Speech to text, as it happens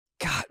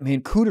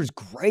man, Cooter's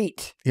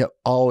great. Yeah,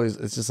 always.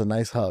 It's just a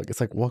nice hug.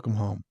 It's like, welcome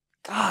home.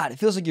 God, it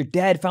feels like your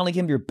dad finally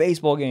came to your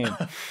baseball game.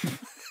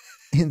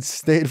 And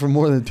stayed for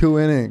more than 2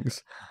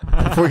 innings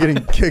before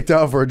getting kicked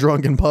out for a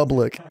drunken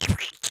public.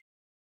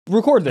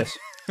 Record this.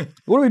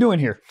 What are we doing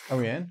here? Are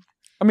we in?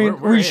 I mean,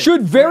 we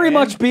should very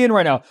much be in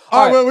right now.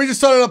 All right, well, we just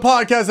started a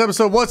podcast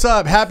episode. What's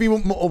up? Happy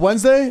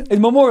Wednesday? It's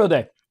Memorial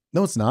Day.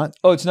 No, it's not.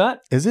 Oh, it's not?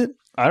 Is it?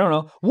 I don't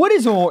know. What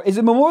is Memorial? Is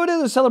it Memorial Day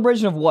or the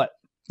celebration of what?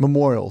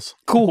 Memorials.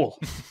 Cool.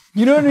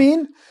 You know what I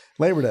mean?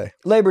 Labor Day.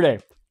 Labor Day.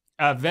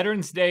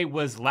 Veterans Day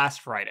was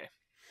last Friday.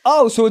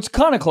 Oh, so it's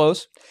kind of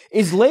close.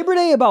 Is Labor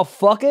Day about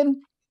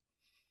fucking?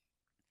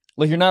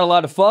 Like you're not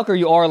allowed to fuck, or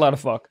you are allowed to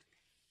fuck?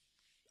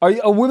 Are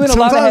women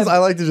allowed to have... Sometimes I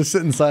like to just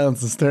sit in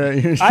silence and stare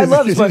at you. I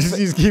love it.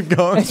 Just keep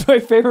going. It's my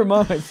favorite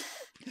moment.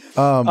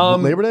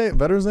 Labor Day?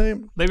 Veterans Day?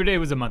 Labor Day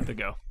was a month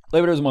ago.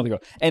 Labor Day was a month ago.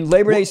 And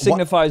Labor Day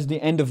signifies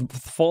the end of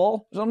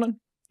fall or something?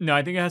 No,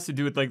 I think it has to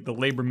do with like the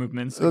labor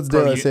movements. That's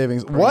daylight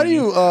savings. Why do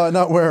you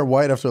not wear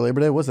white after Labor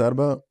Day? What's that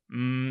about?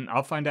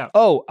 I'll find out.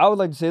 Oh, I would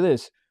like to say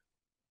this.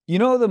 You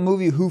know the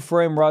movie Who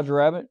Framed Roger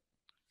Rabbit?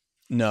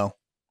 No.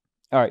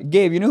 All right,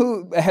 Gabe, you know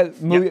who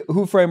had movie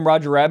Who Framed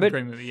Roger Rabbit?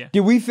 Great movie, yeah.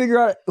 Did we figure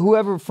out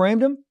whoever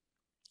framed him?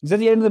 Is that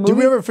the end of the movie? Did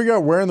we ever figure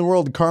out where in the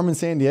world Carmen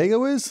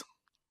Sandiego is?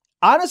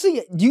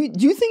 Honestly, do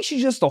you think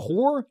she's just a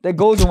whore that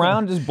goes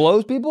around and just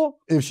blows people?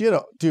 If she had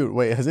a... Dude,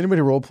 wait, has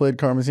anybody role played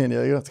Carmen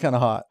Sandiego? It's kind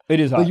of hot. It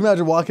is hot. Like, you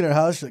imagine walking in her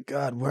house, she's like,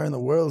 God, where in the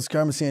world is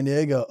Carmen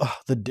Sandiego? Oh,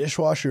 the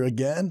dishwasher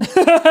again?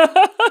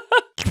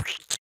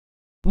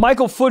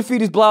 Michael Footfeet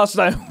his blouse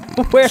time.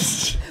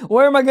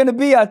 Where am I going to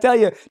be? I'll tell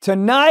you.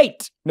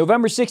 Tonight,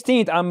 November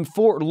 16th, I'm in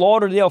Fort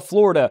Lauderdale,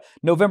 Florida.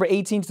 November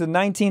 18th to the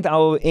 19th,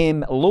 I'll be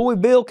in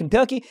Louisville,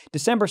 Kentucky.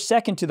 December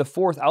 2nd to the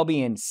 4th, I'll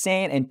be in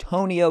San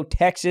Antonio,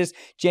 Texas.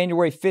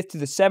 January 5th to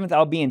the 7th,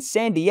 I'll be in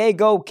San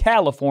Diego,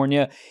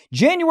 California.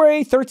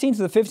 January 13th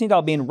to the 15th,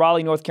 I'll be in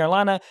Raleigh, North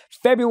Carolina.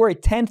 February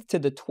 10th to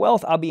the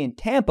 12th, I'll be in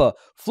Tampa,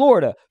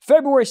 Florida.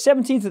 February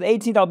 17th to the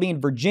 18th, I'll be in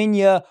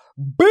Virginia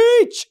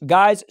Beach.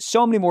 Guys,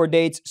 so many more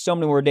dates.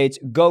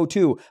 Go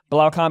to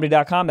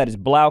blaucomedy.com. That is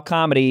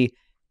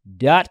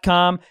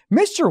blaucomedy.com.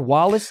 Mr.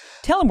 Wallace,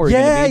 tell him where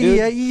you're going to be,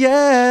 dude.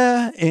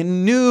 Yeah.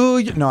 In New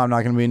York. No, I'm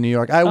not going to be in New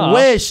York. I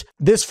wish.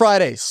 This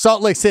Friday,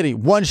 Salt Lake City,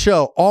 one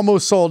show,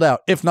 almost sold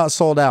out, if not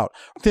sold out.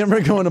 Then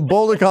we're going to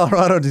Boulder,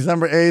 Colorado,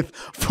 December 8th.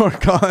 Fort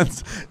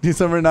Collins,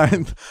 December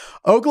 9th.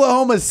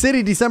 Oklahoma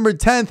City, December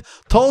 10th.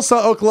 Tulsa,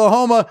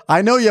 Oklahoma.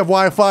 I know you have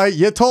Wi-Fi.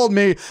 You told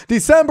me.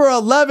 December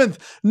 11th.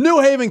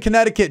 New Haven,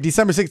 Connecticut,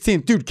 December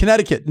 16th. Dude,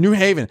 Connecticut, New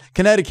Haven,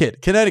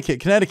 Connecticut.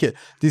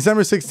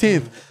 December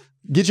 16th.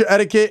 Get your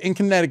etiquette in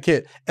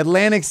Connecticut.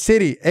 Atlantic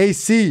City,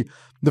 AC,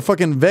 the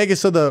fucking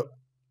Vegas of the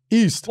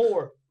East.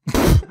 Poor.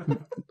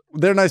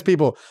 They're nice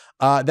people.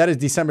 That is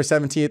December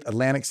 17th,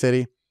 Atlantic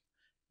City.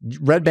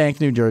 Red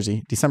Bank, New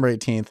Jersey, December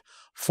 18th.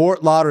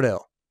 Fort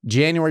Lauderdale,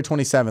 January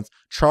 27th.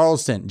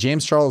 Charleston,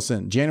 James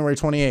Charleston, January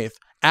 28th.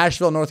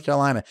 Asheville, North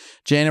Carolina,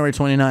 January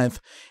 29th.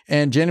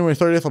 And January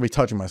 30th, I'll be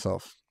touching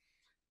myself.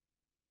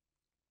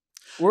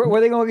 Where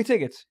are they going to get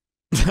tickets?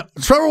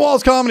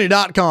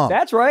 TrevorWallsComedy.com.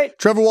 That's right.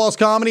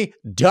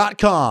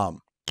 TrevorWallsComedy.com.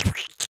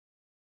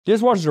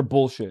 Dishwashers are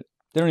bullshit.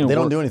 They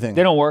don't do anything.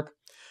 They don't work.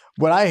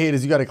 What I hate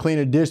is you got to clean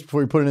a dish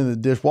before you put it in the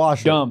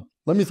dishwasher. Dumb.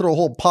 Let me throw a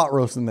whole pot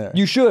roast in there.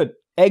 You should.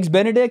 Eggs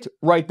Benedict,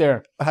 right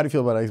there. How do you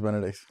feel about Eggs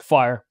Benedict?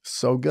 Fire.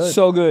 So good.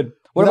 So good.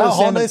 What Without about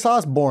hollandaise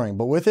sauce? Boring.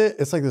 But with it,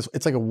 it's like this.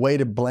 It's like a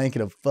weighted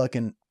blanket of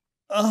fucking.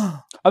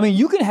 I mean,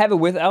 you can have it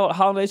without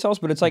hollandaise sauce,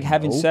 but it's like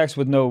having sex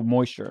with no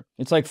moisture.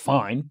 It's like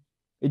fine.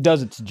 It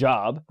does its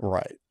job.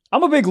 Right.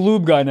 I'm a big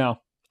lube guy now.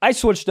 I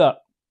switched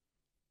up.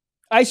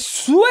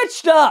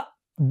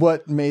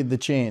 What made the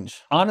change?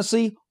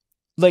 Honestly,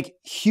 like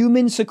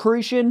human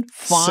secretion,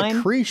 fine.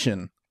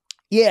 Secretion?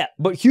 Yeah,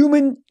 but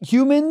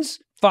humans,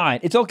 fine.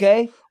 It's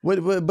okay.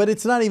 But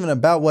it's not even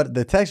about what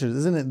the texture is.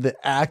 Isn't it the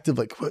act of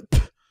like,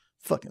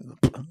 fucking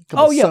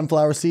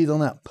sunflower seeds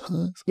on that?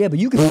 Yeah, but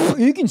you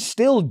can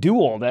still do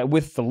all that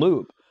with the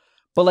lube.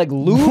 But like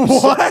lube.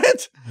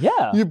 What?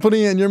 Yeah. You're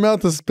putting it in your mouth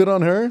to spit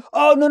on her?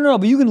 Oh, no.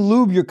 But you can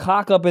lube your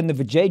cock up in the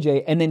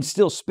vajayjay and then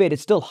still spit.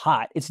 It's still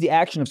hot. It's the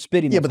action of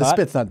spitting. Yeah, but the hot.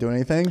 spit's not doing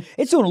anything.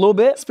 It's doing a little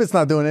bit. Spit's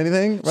not doing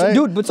anything, right? So,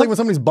 dude, but it's like when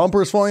somebody's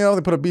bumper is falling out,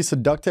 they put a piece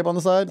of duct tape on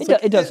the side.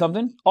 It does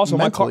something. Also,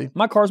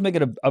 my car's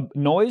making a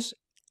noise.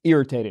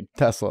 Irritated.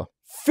 Tesla.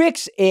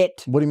 Fix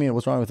it. What do you mean?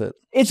 What's wrong with it?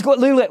 It's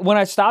literally, when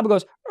I stop, it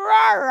goes,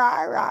 rah,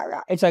 rah, rah,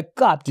 rah. It's like,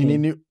 God. Do you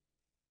need new?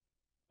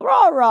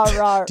 Rah, rah,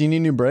 rah. Do you need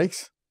new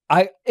brakes?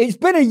 It's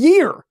been a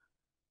year.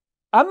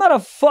 I'm not a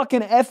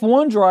fucking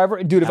F1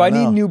 driver. Dude, if I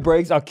need new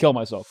brakes, I'll kill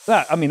myself.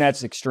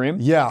 That's extreme.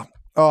 Yeah.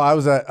 Oh,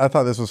 I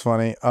thought this was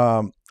funny.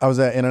 I was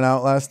at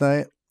In-N-Out last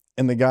night,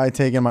 and the guy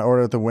taking my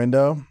order at the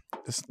window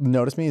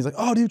noticed me. He's like,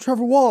 oh, dude,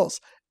 Trevor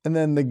Walls. And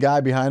then the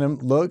guy behind him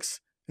looks,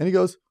 and he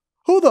goes,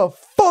 who the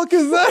fuck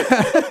is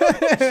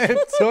that?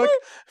 It took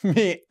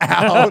me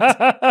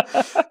out.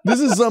 This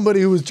is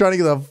somebody who was trying to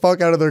get the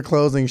fuck out of their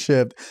closing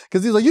shift.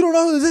 Because he's like, you don't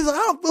know who this is?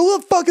 Who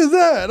the fuck is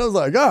that? And I was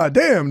like, God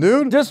damn,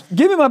 dude. Just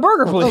give me my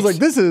burger, please. I was like,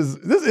 this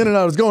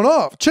In-N-Out is going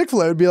off.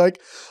 Chick-fil-A would be like,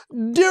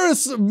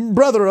 dearest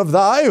brother of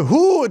thy,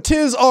 who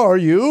 'tis are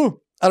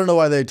you? I don't know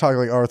why they talk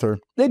like Arthur.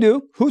 They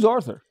do. Who's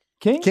Arthur?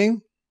 King?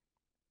 King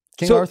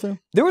So, Arthur?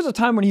 There was a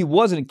time when he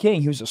wasn't a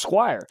king. He was a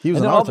squire. He was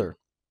And an then Arthur.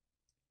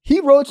 He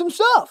wrote some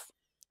stuff.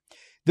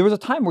 There was a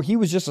time where he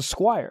was just a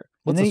squire.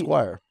 What's a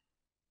squire?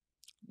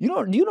 Do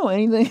you know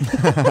anything?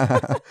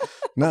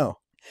 No.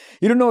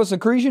 You don't know what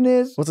secretion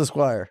is? What's a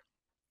squire?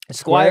 A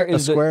squire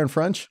is a square in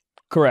French?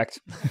 Correct.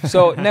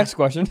 So next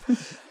question.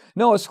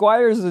 No, a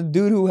squire is the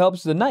dude who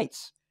helps the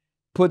knights.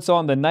 Puts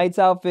on the knight's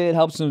outfit,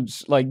 helps them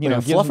Like a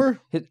fluffer?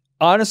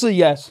 Honestly,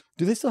 yes.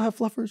 Do they still have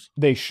fluffers?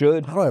 They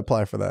should. How do I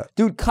apply for that?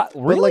 Dude,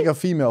 really? But like a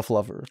female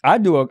fluffer. I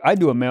do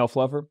a male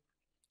fluffer.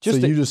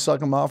 You just suck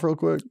them off real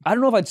quick? I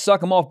don't know if I'd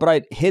suck them off, but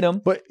I'd hit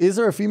them. But is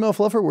there a female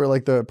fluffer where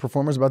like the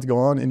performer's about to go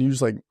on and you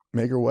just like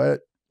make her wet?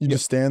 You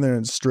just stand there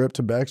and strip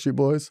to Backstreet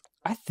Boys?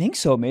 I think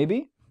so,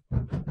 maybe.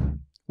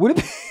 Would it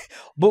be?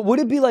 But would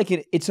it be like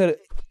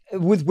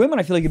with women?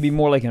 I feel like it'd be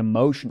more like an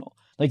emotional.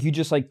 Like you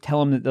just like tell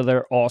them that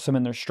they're awesome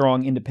and they're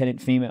strong,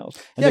 independent females.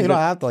 And yeah, you don't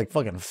have to like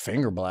fucking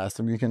finger blast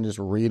them. You can just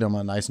read them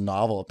a nice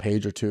novel, a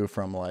page or two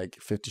from like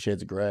 50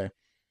 Shades of Grey.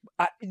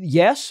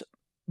 Yes,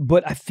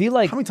 but I feel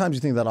like how many times do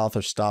you think that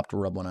author stopped to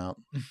rub one out?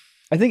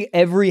 I think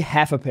every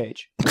half a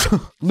page.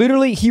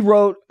 Literally, he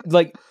wrote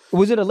like,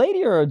 was it a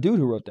lady or a dude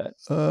who wrote that?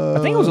 I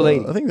think it was a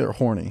lady. I think they're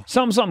horny.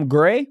 Something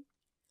gray.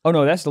 Oh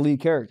no, that's the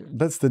lead character.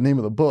 That's the name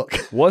of the book.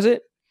 Was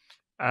it?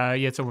 Yeah,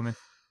 it's a woman.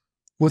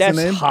 What's That's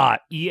the name? hot.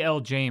 E.L.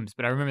 James,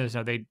 but I remember this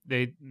now.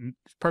 They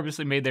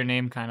purposely made their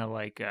name kind of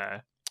like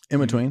In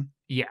between.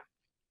 yeah.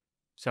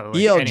 So like,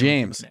 E.L. anyone can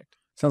James connect.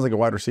 sounds like a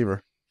wide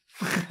receiver.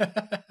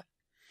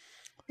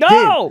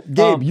 No,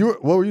 Gabe,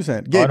 what were you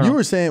saying? Gabe, don't you know.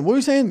 were saying, what were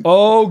you saying?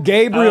 Oh,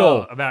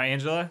 Gabriel. Oh, about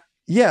Angela?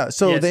 Yeah,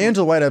 so Yes. the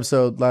Angela White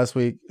episode last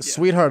week,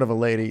 sweetheart of a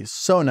lady,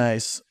 so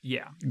nice,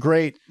 Yeah.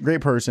 great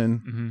person,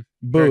 Mm-hmm.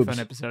 Very Boobs. fun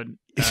episode.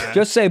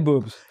 Just say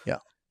boobs.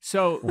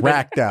 So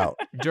racked out.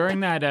 during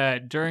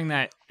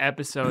that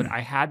episode, I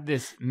had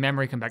this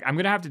memory come back. I'm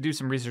gonna have to do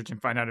some research and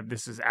find out if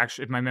this is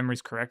actually if my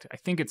memory's correct. I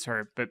think it's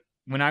her. But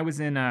when I was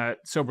in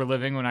sober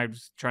living, when I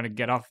was trying to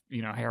get off,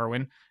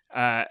 heroin,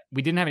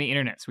 we didn't have any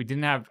internet, so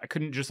I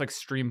couldn't just like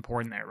stream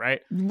porn there,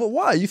 right? But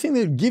why? You think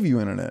they'd give you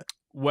internet?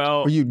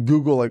 Well, Or you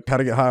Google like how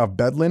to get high off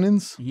bed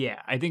linens? yeah,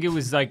 I think it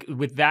was like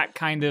with that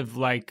kind of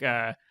like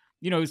it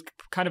was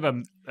kind of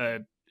a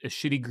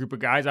shitty group of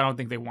guys. I don't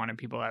think they wanted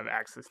people to have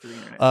access to the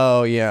internet.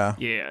 Oh yeah.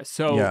 Yeah,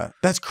 so Yeah.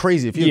 That's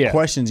crazy. If you had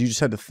questions, you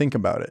just had to think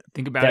about it.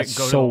 think about That's it.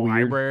 Go so to the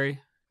weird. library.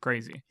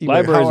 Crazy. You'd be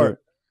like, Libraries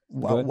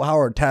how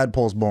are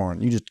tadpoles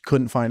born? You just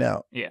couldn't find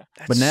out. Yeah.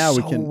 But now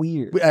we so can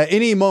weird. at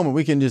any moment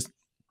we can just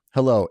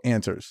hello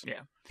answers.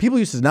 Yeah. People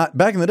used to not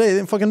back in the day. They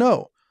didn't fucking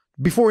know.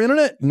 Before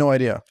internet, no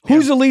idea.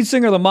 Who's the lead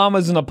singer of the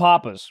Mamas and the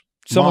Papas?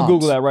 Someone Moms.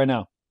 Google that right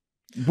now.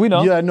 We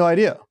know. You had no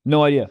idea.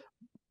 No idea.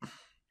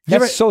 You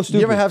That's so stupid.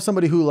 You ever have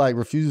somebody who like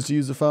refuses to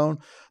use the phone?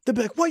 They'll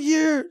be like, "What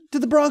year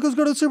did the Broncos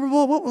go to the Super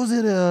Bowl? What was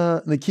it?"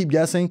 And they keep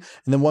guessing,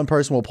 and then one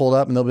person will pull it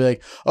up, and they'll be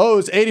like, "Oh,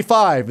 it's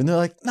 85," and they're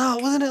like, "No,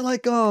 wasn't it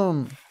like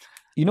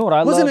You know what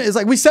I wasn't love? it? It's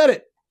like we said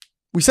it.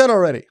 We said it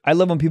already." I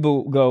love when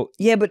people go,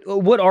 yeah, but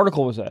what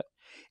article was that?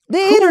 The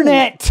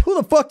internet. Who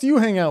the fuck do you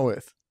hang out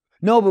with?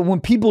 No, but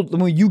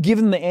when you give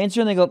them the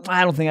answer and they go,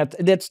 I don't think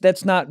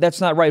that's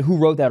not right. Who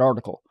wrote that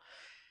article?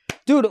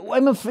 Dude,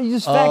 I'm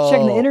just fact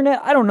checking the internet.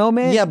 I don't know,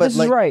 man. Yeah, but this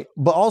like, is right.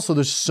 But also,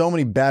 there's so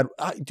many bad.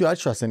 Dude, I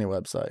trust any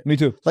website. Me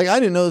too. Like I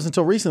didn't know this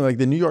until recently. Like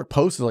the New York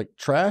Post is like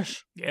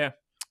trash. Yeah.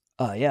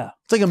 Yeah.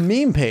 It's like a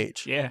meme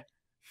page. Yeah.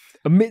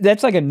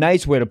 That's like a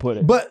nice way to put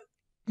it.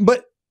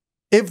 But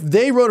if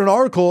they wrote an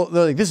article,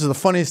 they're like, "This is the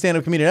funniest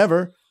stand-up comedian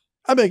ever,"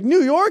 I'd be like,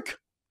 "New York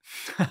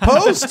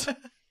Post."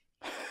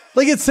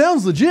 Like it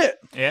sounds legit.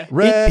 Yeah.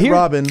 Red Here-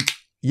 Robin,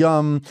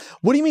 yum.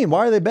 What do you mean?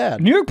 Why are they bad?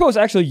 New York Post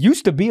actually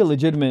used to be a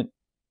legitimate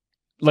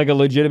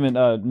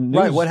news.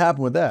 Right. What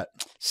happened with that?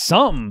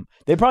 Something.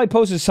 They probably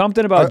posted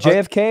something about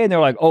JFK and they're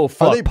like, oh,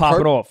 fuck, pop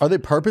it off. Are they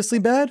purposely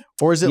bad?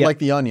 Or is it Yeah. like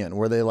The Onion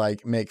where they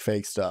like make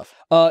fake stuff?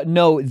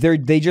 No,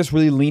 they just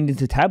really leaned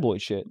into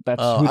tabloid shit.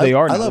 That's who they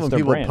are now. I love It's when their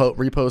people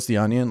brand. repost The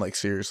Onion, like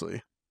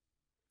seriously.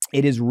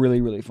 It is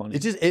really, really funny.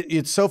 It's just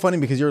it's so funny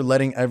because you're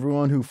letting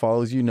everyone who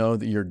follows you know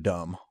that you're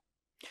dumb.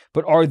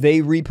 But are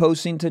they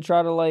reposting to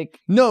try to like...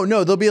 No,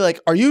 they'll be like,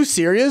 "Are you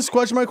serious?" ?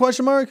 Like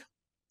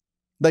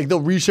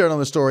they'll reshare it on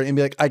the story and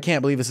be like, "I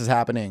can't believe this is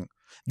happening.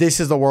 This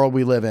is the world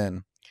we live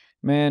in."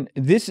 Man,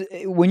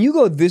 when you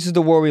go, this is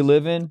the world we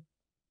live in,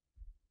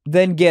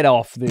 then get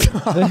off, dude.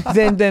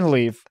 then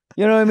leave.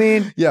 You know what I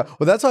mean? Yeah,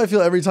 well, that's how I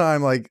feel every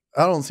time. Like,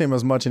 I don't see him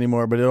as much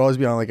anymore, but it'd always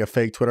be on like a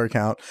fake Twitter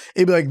account.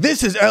 It'd be like,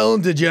 "This is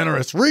Ellen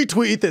DeGeneres.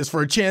 Retweet this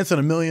for a chance at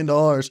 $1 million."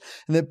 And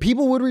then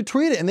people would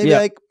retweet it and they'd be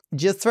like,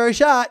 "Just for a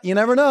shot. You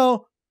never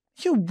know."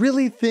 You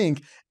really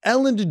think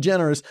Ellen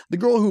DeGeneres, the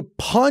girl who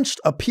punched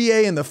a PA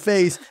in the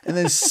face and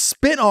then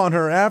spit on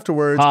her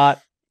afterwards.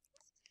 Hot.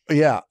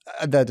 Yeah,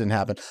 that didn't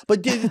happen.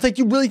 But it's like,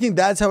 you really think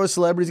that's how a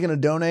celebrity's going to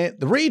donate?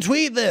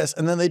 Retweet this.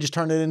 And then they just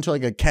turned it into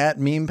like a cat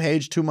meme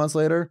page 2 months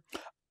later.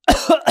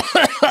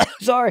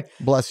 Sorry.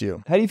 Bless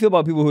you. How do you feel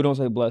about people who don't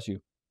say bless you?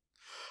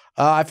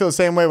 I feel the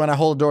same way when I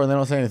hold a door and they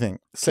don't say anything.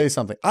 Say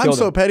something. I'm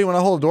so petty when I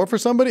hold a door for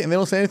somebody and they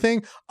don't say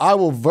anything. I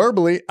will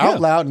verbally, out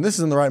loud, and this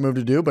isn't the right move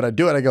to do, but I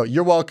do it. I go,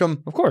 you're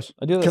welcome. Of course.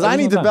 I do that. Because I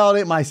need to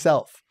validate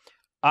myself.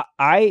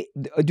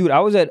 Dude, I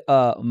was at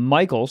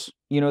Michael's,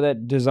 you know,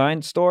 that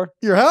design store.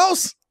 Your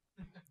house?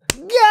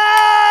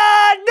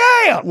 God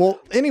damn! Well,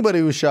 anybody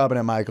who's shopping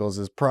at Michael's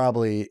is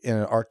probably in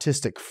an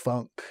artistic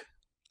funk.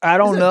 I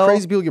don't know.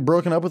 Crazy people get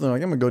broken up with and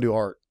like, I'm going to go do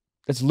art.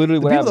 That's literally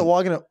what people happened. that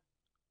walking up.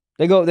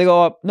 They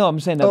go up. No, I'm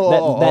saying that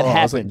that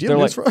happened. Like, do you have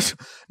news for us?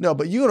 No,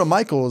 but you go to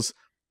Michael's,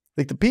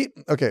 like the Pete.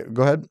 Okay,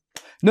 go ahead.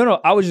 No,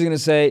 I was just gonna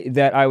say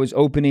that I was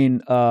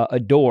opening a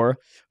door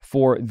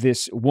for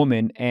this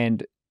woman,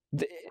 and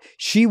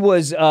she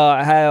was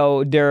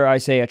how dare I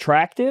say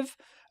attractive.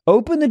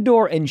 Opened the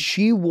door, and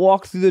she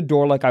walked through the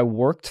door like I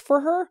worked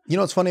for her. You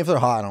know, it's funny if they're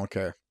hot. I don't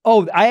care.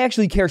 Oh, I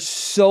actually care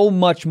so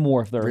much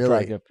more if they're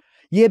attractive.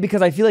 Yeah,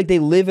 because I feel like they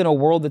live in a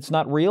world that's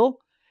not real.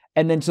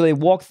 And then so they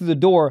walk through the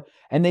door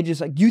and they just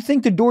like, you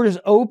think the door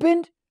just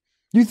opened?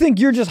 You think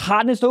you're just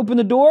hotness to open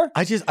the door?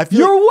 I feel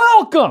you're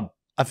welcome.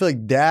 I feel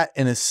like that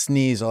and a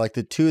sneeze are like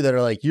the two that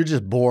are like, you're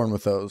just born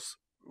with those,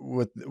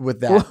 with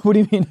that. What do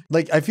you mean?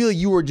 Like, I feel like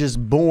you were just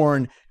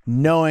born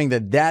knowing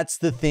that that's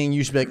the thing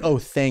you should be like, oh,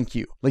 thank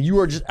you. Like you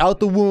are just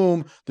out the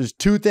womb. There's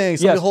two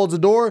things. Somebody holds the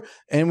door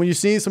and when you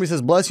see somebody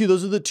says, bless you,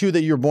 those are the two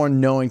that you're born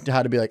knowing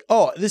how to be like,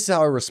 oh, this is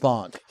how I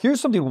respond. Here's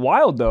something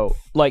wild though.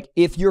 Like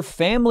if your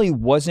family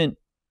wasn't,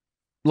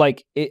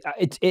 like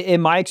in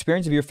my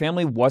experience, if your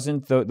family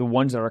wasn't the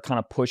ones that are kind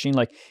of pushing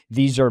like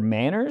these are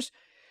manners,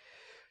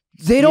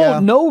 they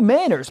don't know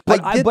manners.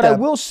 But I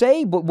will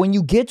say, but when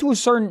you get to a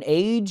certain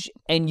age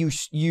and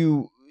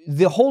you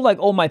the whole like,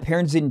 oh, my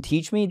parents didn't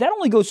teach me, that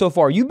only goes so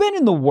far. You've been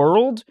in the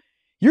world.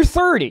 You're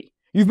 30.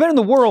 You've been in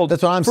the world.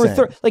 That's what I'm saying.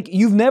 Like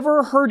you've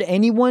never heard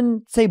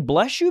anyone say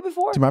bless you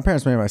before. Dude, my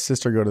parents made my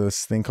sister go to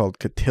this thing called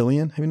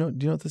cotillion. Do you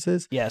know what this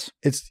is? Yes.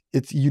 It's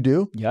you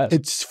do? Yes.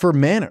 It's for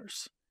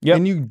manners. Yep.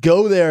 And you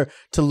go there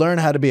to learn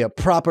how to be a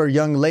proper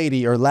young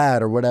lady or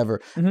lad or whatever.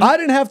 Mm-hmm. I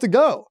didn't have to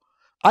go.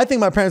 I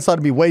think my parents thought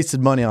it'd be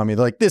wasted money on me.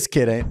 They're like, this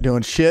kid ain't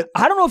doing shit.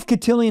 I don't know if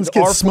cotillions this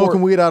kid's are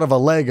smoking weed out of a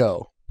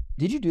Lego.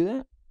 Did you do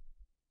that?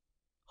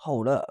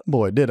 Hold up.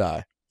 Boy, did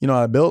I. You know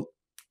what I built?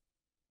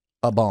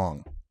 A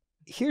bong.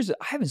 I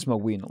haven't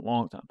smoked weed in a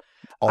long time.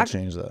 I'll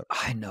change that.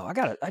 I know.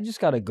 I just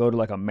gotta go to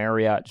like a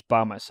Marriott just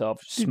by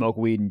myself, smoke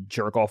weed and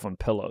jerk off on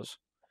pillows.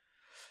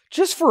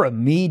 Just for a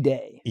me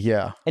day.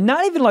 Yeah. And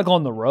not even like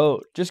on the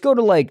road. Just go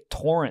to like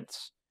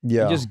Torrance.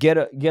 Yeah. Just get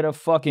a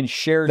fucking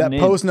Sheridan. That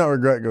post no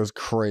regret goes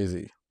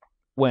crazy.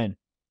 When?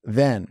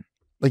 Then.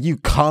 Like you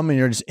come and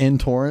you're just in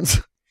Torrance.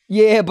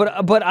 Yeah,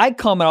 but I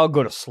come and I'll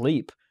go to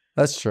sleep.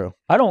 That's true.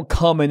 I don't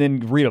come and then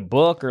read a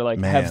book or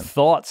like have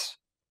thoughts.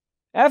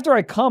 After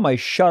I come, I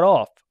shut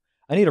off.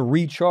 I need a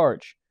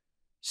recharge.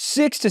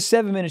 6 to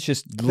 7 minutes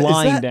just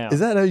lying down. Is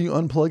that how you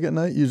unplug at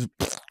night? You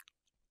just...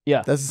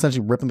 Yeah. That's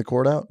essentially ripping the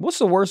cord out. What's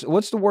the worst?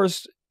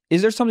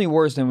 Is there something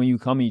worse than when you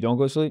come and you don't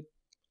go to sleep?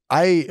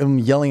 I am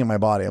yelling at my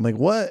body. I'm like,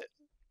 what?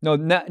 No,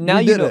 now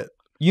you know.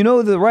 You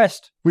know the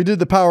rest. We did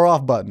the power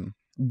off button.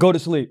 Go to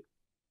sleep.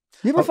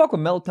 You ever fuck with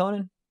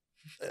melatonin?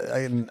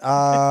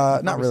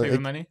 Not really.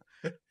 Saving money?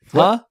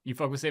 Huh? You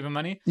fuck with saving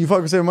money? You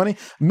fuck with saving money?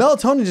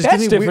 Melatonin just That's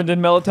gives me different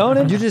than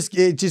melatonin.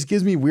 It just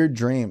gives me weird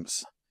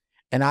dreams.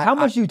 And how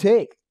much do you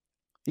take?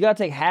 You gotta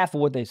take half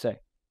of what they say.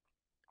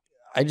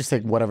 I just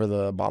take whatever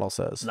the bottle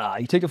says. Nah,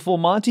 you take a full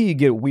Monty, you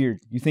get weird.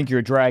 You think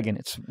you're a dragon.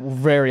 It's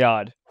very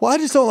odd. Well, I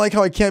just don't like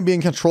how I can't be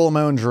in control of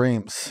my own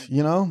dreams,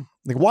 you know?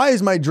 Like, why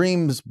is my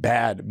dreams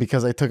bad?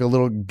 Because I took a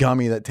little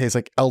gummy that tastes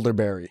like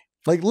elderberry.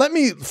 Like, let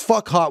me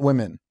fuck hot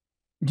women.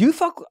 Do you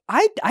fuck?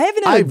 I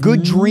haven't had a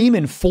good dream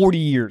in 40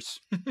 years.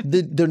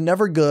 They're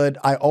never good.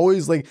 I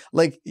always I've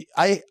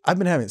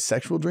been having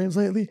sexual dreams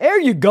lately.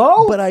 There you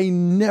go. But I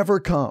never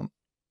come.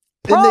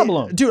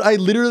 Problem. Dude, I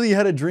literally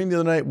had a dream the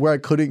other night where I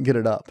couldn't get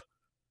it up.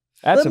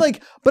 But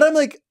I'm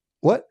like,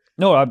 what?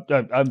 No, I'm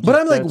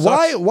like,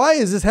 why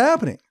is this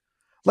happening?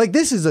 Like,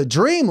 this is a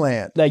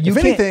dreamland. Like, if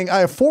anything, I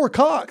have 4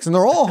 cocks and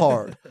they're all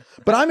hard.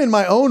 But I'm in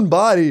my own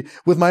body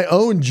with my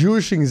own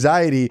Jewish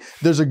anxiety.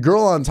 There's a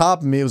girl on top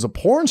of me. It was a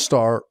porn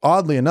star,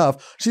 oddly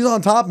enough. She's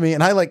on top of me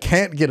and I like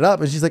can't get it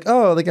up. And she's like,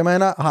 oh, like, am I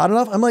not hot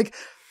enough? I'm like,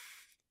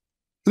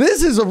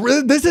 this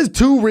is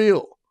too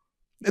real.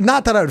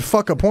 Not that I would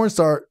fuck a porn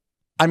star.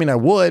 I mean, I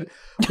would,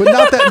 but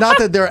not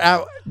that they're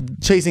out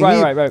chasing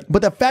me. Right.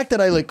 But the fact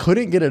that I like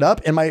couldn't get it up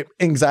and my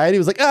anxiety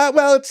was like,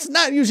 well, it's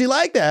not usually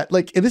like that.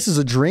 Like, this is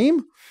a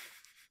dream.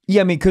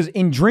 Yeah, I mean, because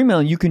in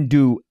Dreamland you can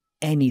do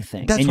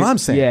anything. That's what I'm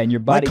saying. Yeah, and your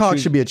body. My cock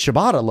should be a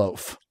ciabatta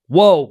loaf.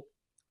 Whoa.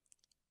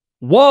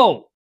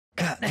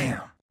 God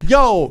damn.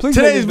 Yo,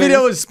 today's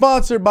video is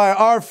sponsored by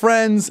our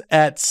friends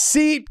at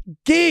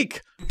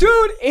SeatGeek.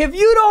 Dude, if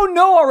you don't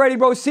know already,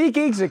 bro,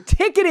 SeatGeek's a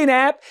ticketing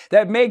app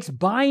that makes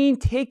buying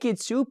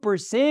tickets super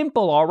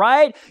simple, all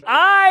right?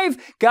 I've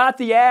got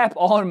the app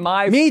on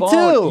my phone. Me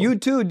too. You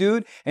too,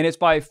 dude. And it's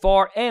by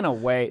far and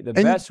away the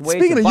best way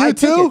speaking to of buy you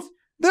tickets. too,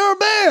 they're a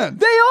band.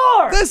 They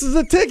are. This is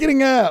a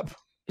ticketing app.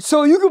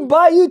 So you can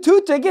buy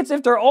U2 tickets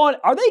if they're on.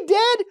 Are they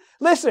dead?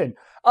 Listen.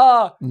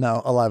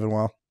 No, alive and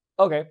well.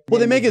 Okay. Well,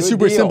 they make it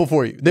super simple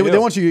for you. They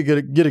want you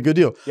to get a good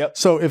deal. Yep.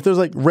 So if there's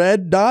like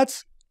red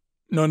dots,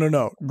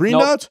 no. Green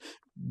dots,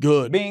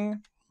 good.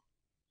 Bing.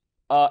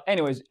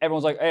 Anyways,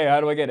 everyone's like, hey, how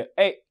do I get it?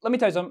 Hey, let me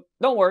tell you something.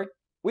 Don't worry.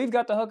 We've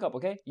got the hookup,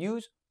 okay?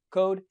 Use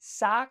code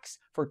SOCKS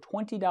for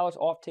 $20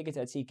 off tickets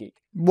at SeatGeek.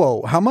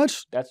 Whoa, how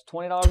much? That's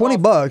 $20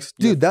 $20. off.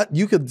 Dude, that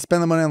you could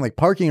spend the money on like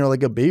parking or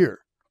like a beer.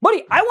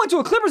 Buddy, I went to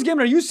a Clippers game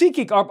and I used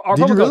SeatGeek. Our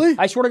Did you promo really? code.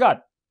 I swear to God.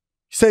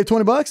 You saved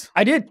 $20?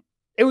 I did.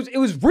 It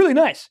was really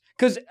nice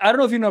because I don't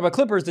know if you know about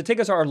Clippers. The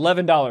tickets are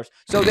 $11,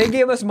 so they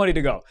gave us money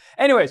to go.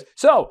 Anyways,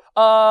 so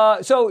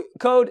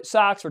code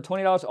SOCKS for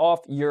 $20 off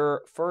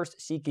your first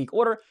SeatGeek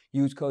order.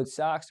 Use code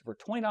SOCKS for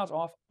 $20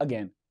 off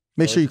again.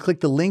 Make sure you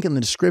click the link in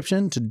the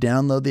description to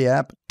download the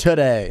app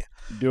today.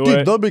 Dude,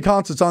 There'll be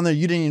concerts on there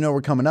you didn't even know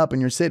were coming up in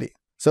your city.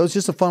 So it's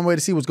just a fun way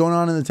to see what's going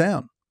on in the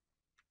town.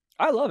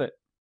 I love it.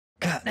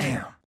 God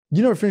damn.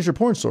 You never finished your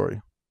porn story.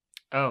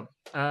 Oh,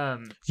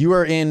 You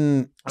were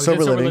in I was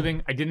sober in sober living.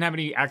 living. I didn't have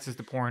any access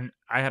to porn.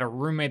 I had a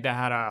roommate that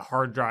had a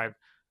hard drive.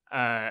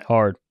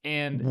 Hard.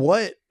 And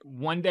What?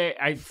 one day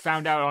I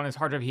found out on his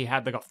hard drive he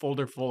had like a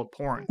folder full of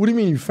porn. What do you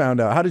mean you found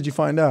out? How did you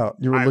find out?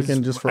 You were I looking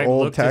was- just for I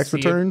old looked to tax see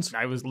if- returns?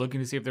 I was looking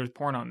to see if there was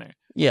porn on there.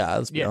 Yeah,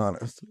 let's be Yeah.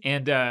 honest.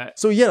 And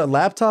So you had a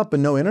laptop but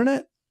no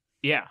internet?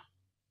 yeah,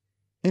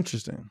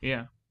 Interesting.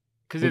 yeah.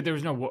 Because there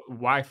was no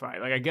Wi-Fi.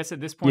 Like I guess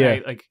at this point,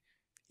 Yeah.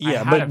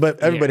 Yeah, had but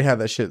a- everybody had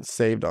that shit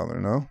saved on there,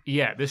 no?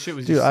 yeah, this shit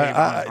was Dude, just saved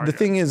on his hard the drive.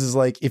 thing is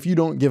like if you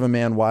don't give a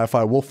man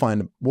Wi-Fi, we'll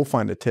find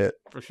a tit.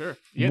 For sure.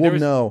 Yeah, We'll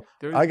know.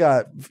 there was- I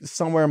got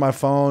somewhere in my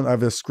phone. I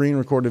have a screen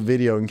recorded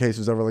video in case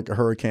there's ever like a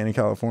hurricane in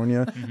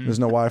California. Mhm. There's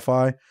no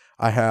Wi-Fi.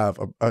 I have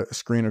a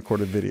screen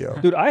recorded video.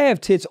 Dude, I have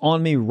tits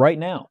on me right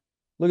now.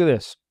 Look at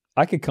this.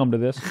 I could come to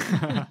this.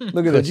 Look at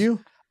Could this.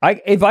 you?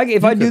 If I do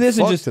could this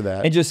and fuck just to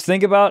that. and just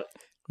think about,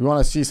 You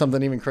want to see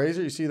something even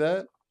crazier? You see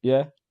that?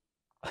 yeah,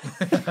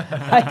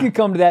 I could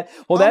come to that.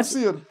 Well, I'm that's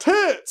seeing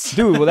tits.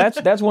 dude. Well,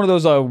 that's one of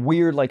those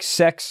weird like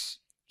sex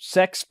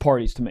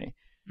parties to me.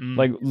 Mm.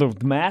 Like the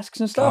masks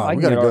and stuff. God, I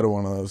we can gotta get go our- to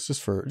one of those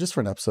just for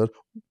an episode.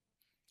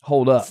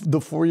 Hold up. The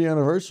 4-year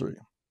anniversary.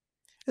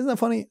 Isn't that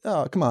funny?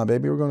 Oh, come on,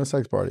 baby. We're going to a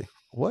sex party.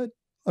 What?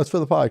 That's for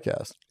the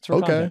podcast. It's for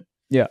Okay. content.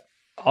 Yeah,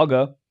 I'll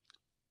go.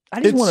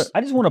 I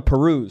just want to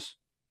peruse.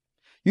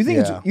 You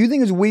think Yeah.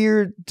 it's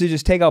weird to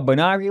just take out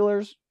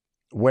binoculars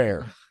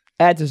Where?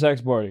 at the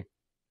sex party?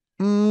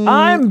 Mm,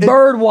 I'm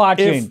bird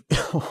watching.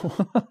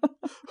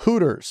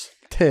 Hooters.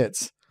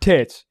 Tits.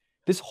 Tits.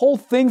 This whole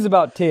thing's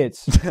about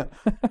tits.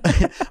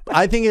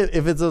 I think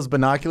if it's those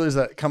binoculars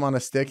that come on a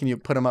stick and you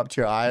put them up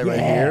to your eye right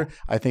Yeah. here,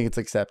 I think it's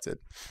accepted.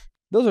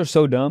 Those are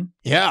so dumb.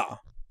 Yeah.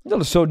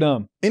 Those are so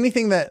dumb.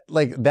 Anything that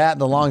like that,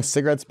 the long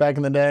cigarettes back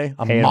in the day,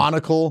 a Ham.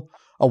 monocle,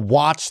 a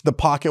watch, the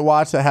pocket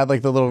watch that had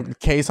like the little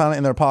case on it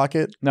in their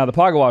pocket. Now the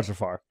pocket watch are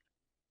far.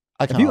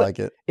 I kind of like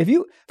it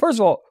First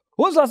of all,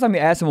 when was the last time you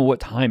asked someone what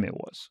time it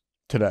was?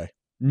 today.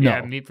 No. Yeah,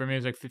 for me it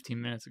was like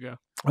 15 minutes ago.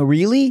 Oh,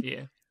 really?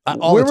 Yeah.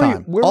 All Where the were you-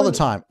 time. where All were the you-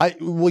 time.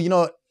 Well, you know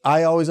what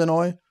I always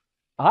annoy?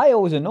 I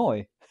always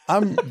annoy.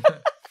 I'm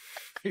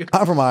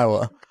from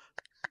Iowa.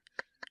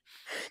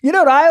 You know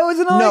what I always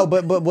annoy? No,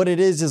 but what it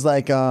is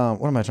like, what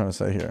am I trying to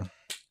say here?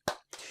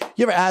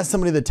 You ever ask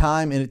somebody the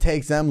time and it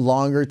takes them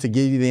longer to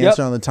give you the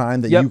answer on the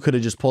time that you could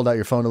have just pulled out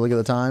your phone to look at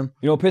the time?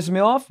 You know what pisses me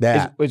off?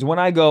 That. Is when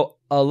I go,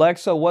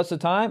 Alexa, what's the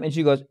time? And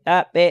she goes,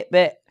 bet.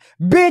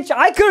 Bitch,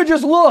 I could have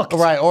just looked.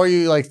 Right. Or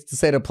you like to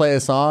say to play a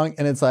song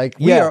and it's like,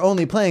 we Yeah. are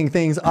only playing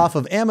things off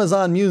of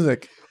Amazon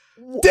Music.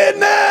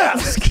 Didn't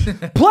ask.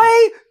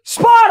 Play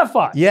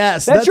Spotify.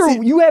 Yes. That's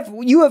you have.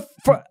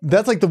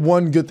 That's like the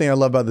one good thing I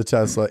love about the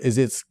Tesla is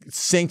it's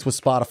synced with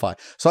Spotify.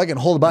 So I can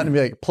hold a button and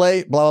be like,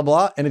 play, blah, blah,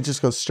 blah, and it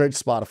just goes straight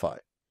to Spotify.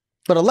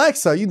 But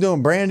Alexa, you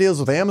doing brand deals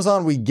with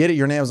Amazon? We get it,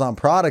 you're an Amazon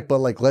product, but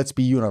like, let's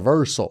be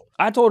universal.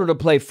 I told her to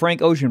play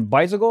Frank Ocean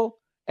Bicycle,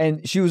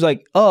 and she was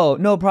like, oh,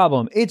 no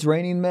problem. It's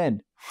Raining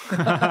Men.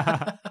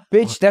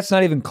 Bitch, that's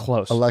not even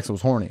close. Alexa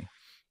was horny.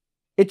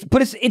 It's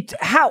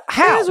how?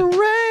 It's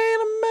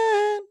raining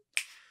man.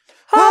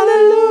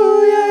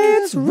 Hallelujah,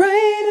 it's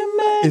raining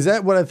men. Is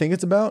that what I think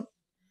it's about?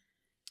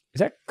 Is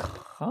that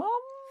calm?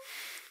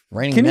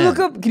 Raining Can man.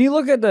 you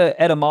look at the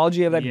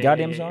etymology of that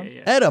goddamn song?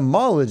 Yeah.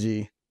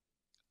 Etymology.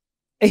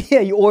 Yeah,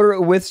 you order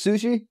it with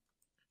sushi?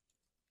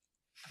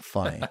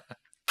 Funny.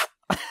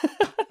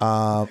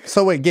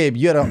 So wait, Gabe,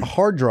 you had a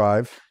hard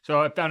drive.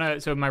 So I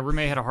found so my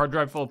roommate had a hard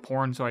drive full of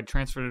porn, so I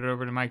transferred it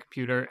over to my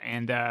computer,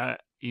 and I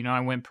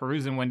went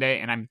perusing one day,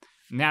 and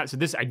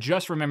I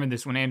just remembered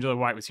this when Angela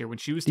White was here when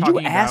she was Did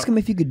talking you ask about, him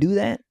if you could do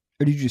that?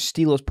 Or did you just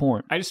steal his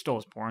porn? I just stole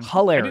his porn.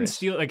 Hilarious. I didn't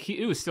steal it.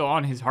 It was still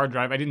on his hard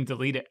drive. I didn't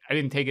delete it. I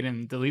didn't take it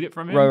and delete it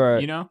from him. Right.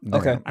 You know?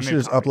 Okay. I should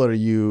have just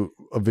uploaded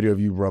a video of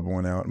you rubbing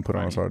one out and put it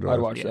on his hard drive.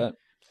 I'd watch that.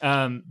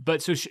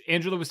 But so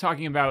Angela was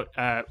talking about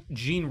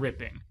gene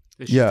ripping.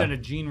 She's done a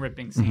gene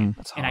ripping scene.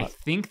 That's and I hot.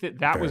 think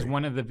that was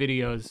one of the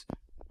videos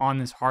on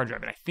this hard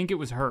drive. And I think it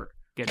was her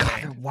getting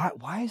banged.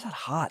 Why is that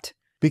hot?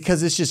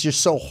 Because it's just, you're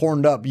so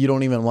horned up, you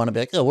don't even want to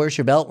be like, oh, where's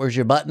your belt? Where's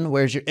your button?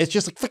 It's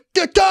just like,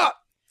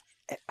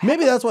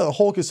 maybe that's why the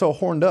Hulk is so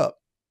horned up.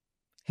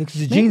 Because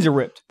his jeans are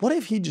ripped. What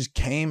if he just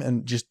came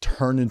and just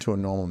turned into a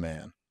normal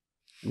man?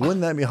 Wouldn't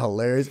that be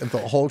hilarious if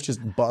the Hulk just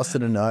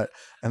busted a nut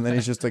and then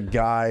he's just a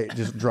guy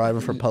just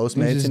driving for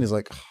Postmates and he's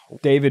like,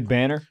 David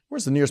Banner.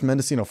 Where's the nearest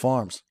Mendocino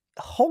Farms?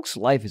 Hulk's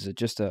life is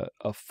just a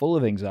full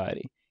of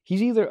anxiety.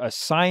 He's either a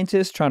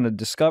scientist trying to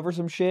discover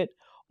some shit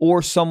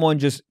or someone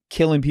just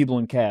killing people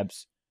in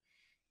cabs.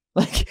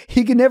 Like,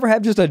 he can never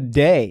have just a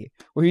day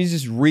where he's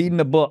just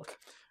reading a book.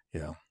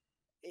 Yeah.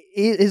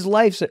 His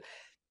life's...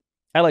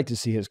 I like to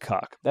see his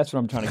cock. That's what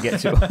I'm trying to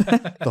get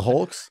to. The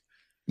Hulk's?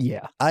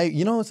 Yeah.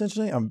 You know what's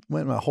interesting? I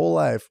went my whole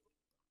life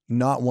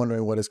not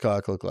wondering what his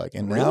cock looked like.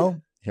 And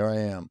now, here I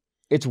am.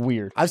 It's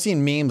weird. I've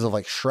seen memes of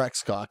like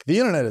Shrek's cock. The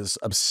internet is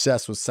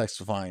obsessed with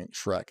sexifying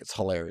Shrek. It's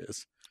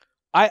hilarious.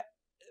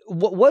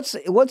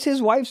 What's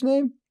his wife's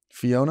name?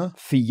 Fiona?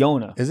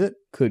 Fiona. Is it?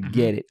 Could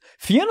get it.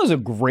 Fiona's a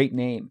great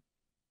name.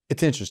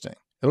 It's interesting.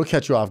 It'll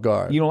catch you off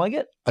guard. You don't like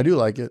it? I do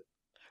like it.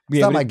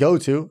 It's not my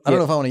go-to. I don't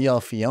know if I want to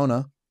yell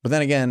Fiona. But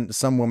then again,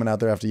 some women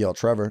out there have to yell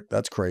Trevor.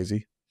 That's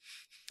crazy.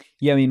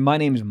 Yeah, I mean, my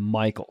name's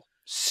Michael.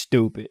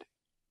 Stupid.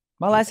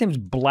 My last name's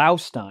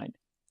Blaustein.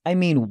 I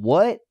mean,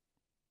 what?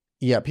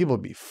 Yeah, people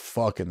would be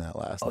fucking that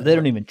last name. They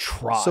don't even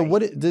try. So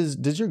what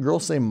does your girl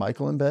say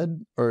Michael in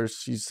bed? Or does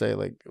she say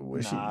like...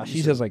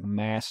 She says like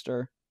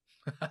master.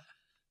 God.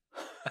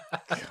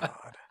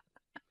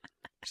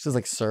 She says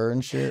like sir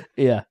and shit.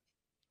 Yeah.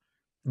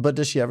 But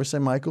does she ever say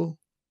Michael?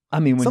 I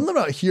mean, something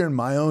about hearing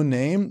my own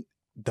name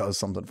does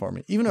something for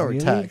me. Even over really?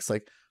 text.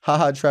 Like,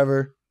 haha,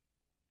 Trevor.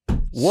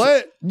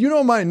 What? You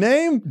know my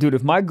name? Dude,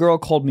 if my girl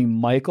called me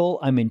Michael,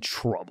 I'm in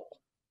trouble.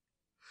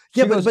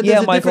 Yeah, but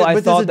there's Michael,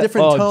 I thought a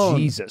different tone. Oh,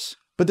 Jesus.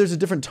 But there's a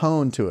different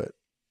tone to it.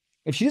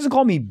 If she doesn't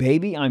call me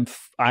baby,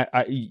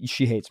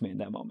 she hates me in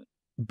that moment.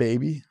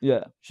 Baby?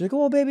 Yeah. She's like,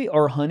 oh, baby,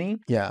 or honey.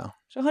 Yeah.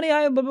 So, honey,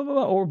 I blah, blah,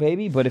 blah, or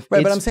baby. But if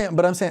but I'm saying,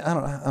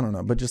 I don't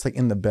know. But just like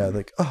in the bed,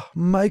 like, oh,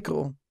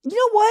 Michael. You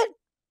know what?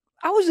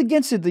 I was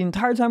against it the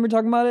entire time we were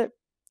talking about it.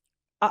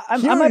 I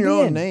might be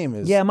your in. Own name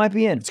is. Yeah, I might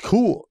be in. It's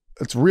cool.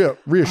 It's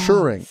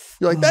reassuring.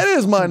 You're like, that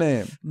is my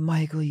name.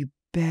 Michael, you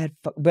bad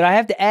fuck. But I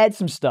have to add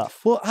some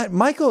stuff. Well,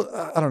 Michael,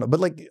 I don't know. But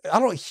like, I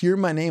don't hear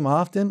my name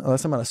often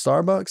unless I'm at a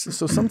Starbucks.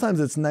 So sometimes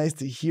it's nice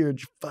to hear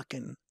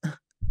fucking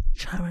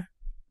Trevor.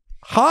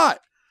 Hot.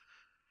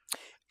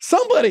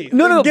 Somebody.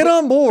 No, get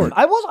on board.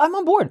 I'm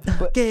on board.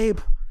 But Gabe.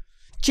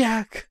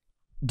 Jack.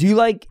 Do you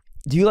like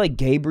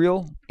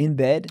Gabriel in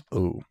bed?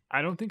 Ooh.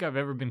 I don't think I've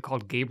ever been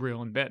called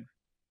Gabriel in bed.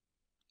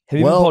 Have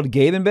you been called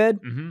Gabe in bed?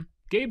 Mm-hmm.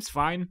 Gabe's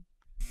fine.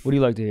 What do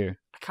you like to hear?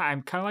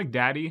 I'm kind of like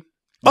Daddy.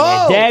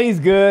 Oh, Daddy's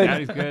good.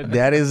 Daddy's good.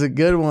 That is a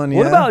good one. Yeah.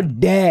 What about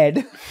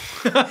Dad?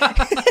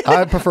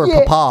 I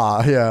prefer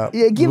Papa. Yeah.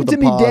 Yeah, give it to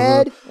me,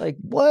 Dad. Like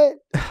what?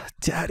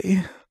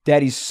 Daddy.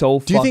 Daddy's so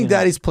fucking. Do you think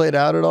Daddy's played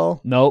out at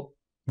all? Nope.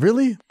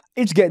 Really?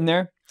 It's getting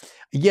there.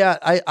 Yeah,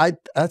 I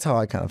that's how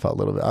I kind of felt a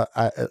little bit.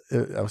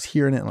 I was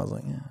hearing it and I was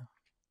like,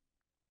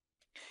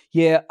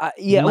 yeah.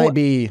 It might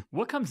be.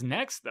 What comes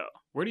next though?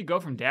 Where do you go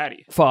from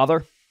Daddy?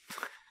 Father.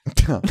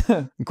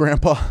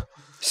 Grandpa.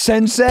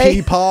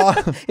 Sensei.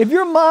 Peepaw. If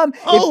your mom.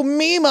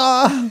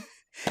 Mima.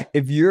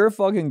 If your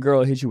fucking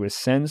girl hits you with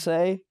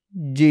sensei,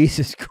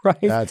 Jesus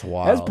Christ. That's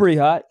wild. That's pretty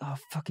hot. Oh,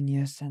 fucking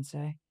yes,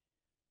 sensei.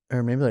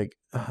 Or maybe like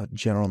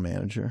general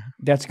manager.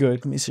 That's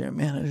good. Let me see your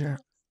manager.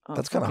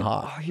 That's kind of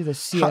hot. Oh, you're the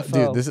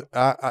CFO. Dude,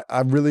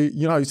 I really,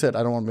 you know how you said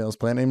I don't want to be on this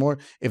planet anymore?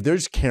 If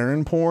there's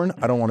Karen porn,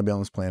 I don't want to be on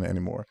this planet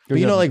anymore. But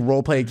you know, like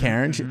role play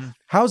Karen?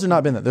 How's there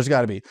not been that? There's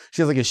got to be.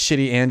 She has like a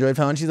shitty Android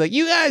phone. She's like,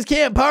 you guys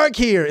can't park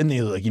here. And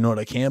they're like, you know what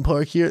I can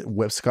park here?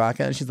 Whips cock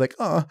at it. She's like,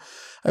 oh,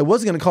 I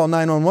was going to call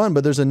 911,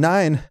 but there's a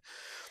 9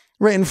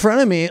 right in front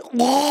of me.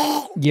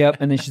 Yep.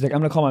 And then she's like, I'm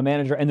going to call my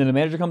manager. And then the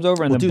manager comes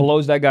over and then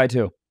blows that guy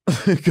too.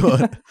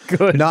 Good.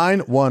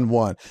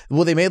 911.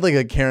 Well, they made like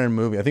a Karen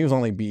movie. I think it was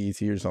on like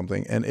BET or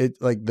something. And it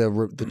like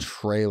the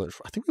trailers.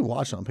 I think we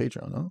watched it on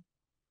Patreon, no?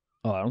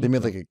 Oh, I don't They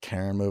made like a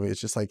Karen movie.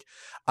 It's just like,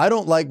 I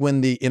don't like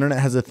when the internet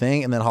has a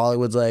thing and then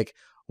Hollywood's like,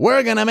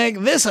 we're going to make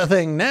this a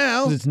thing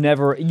now. It's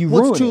never,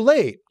 it's too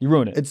late. You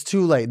ruin it. It's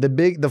too late.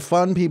 The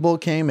fun people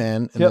came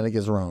in and then it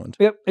gets ruined.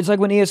 Yep. It's like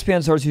when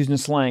ESPN starts using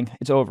slang,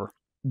 it's over.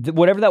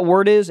 Whatever that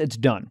word is, it's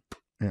done.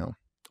 Yeah.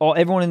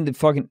 Everyone in the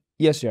fucking,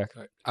 yes, Jack.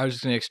 I was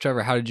just going to ask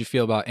Trevor, how did you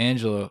feel about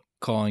Angela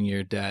calling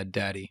your dad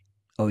Daddy?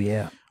 Oh,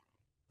 yeah.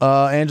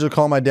 Angela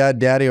called my dad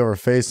Daddy over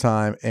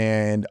FaceTime,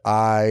 and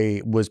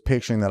I was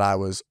picturing that I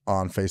was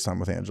on FaceTime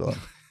with Angela.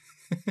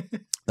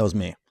 That was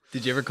me.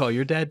 Did you ever call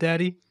your dad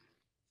Daddy?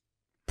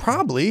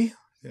 Probably.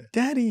 Yeah.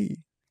 Daddy.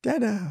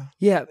 Dada.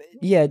 Yeah.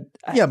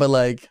 Yeah, but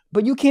like,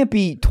 But you can't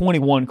be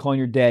 21 calling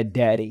your dad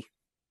daddy.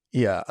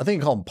 yeah, I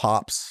think I called him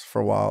Pops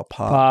for a while.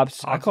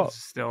 Pops. Pops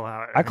is still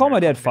out. I call my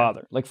dad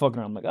father. Like fucking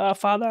around. I'm like,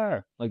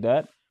 father. Like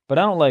that. But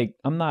I don't like,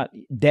 I'm not,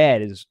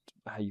 dad is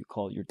how you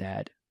call your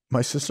dad.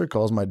 My sister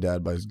calls my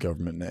dad by his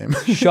government name.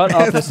 Shut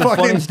up. It's That's the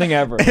funniest thing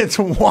ever. It's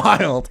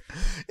wild.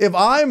 If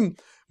I'm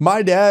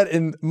my dad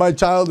and my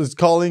child is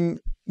calling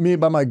me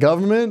by my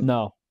government,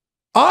 No.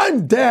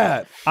 I'm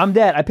dad. I'm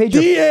dad. I paid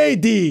your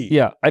D-A-D.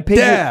 Yeah. I paid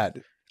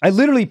Dad. I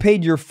literally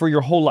paid for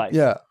your whole life.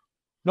 Yeah.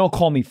 Don't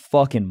call me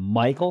fucking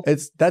Michael.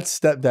 That's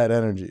stepdad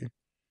energy.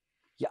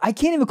 Yeah, I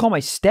can't even call my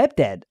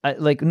stepdad.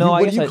 What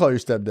do you call your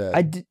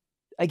stepdad?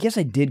 I guess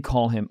I did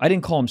call him. I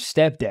didn't call him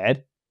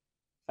stepdad.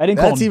 I didn't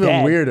call him That's even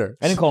dad. weirder.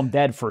 I didn't call him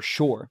dad for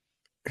sure.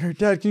 Hey,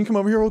 Dad, can you come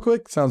over here real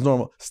quick? Sounds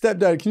normal.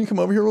 Stepdad, can you come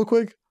over here real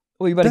quick?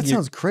 Well, you better That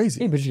sounds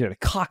crazy. Yeah, but you got a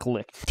cock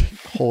licked.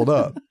 Hold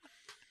up.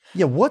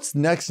 Yeah, what's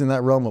next in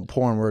that realm of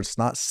porn where it's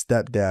not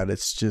stepdad?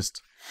 It's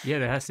just, Yeah,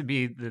 there has to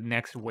be the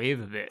next wave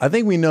of it. I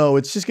think we know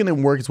it's just going to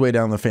work its way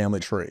down the family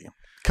tree.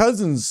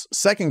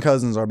 Second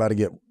cousins are about to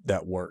get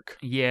that work.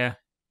 Yeah.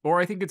 Or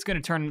I think it's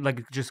gonna turn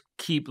like just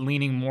keep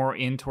leaning more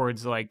in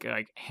towards like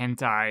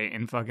hentai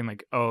and fucking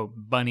like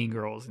bunny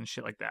girls and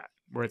shit like that.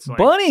 Where it's like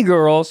Bunny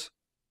girls.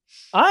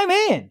 I'm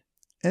in.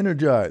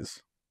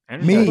 Energize.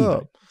 Me.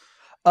 Shut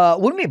up.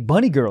 What do you mean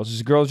bunny girls?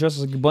 Is girls dressed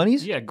like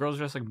bunnies? Yeah, girls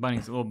dressed like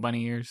bunnies, little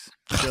bunny ears.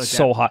 Shit like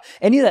So that. hot.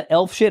 Any of that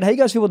elf shit? How you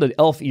guys feel with the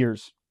elf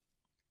ears?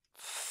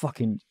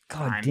 Fucking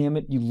God Fine. damn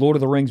it, you Lord of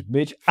the Rings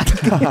bitch.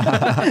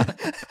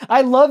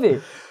 I love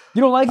it.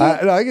 You don't like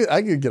it?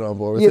 I could get on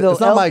board with Yeah, it. the It's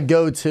not my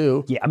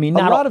go-to. Yeah, I mean, A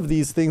not lot of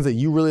these things that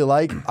you really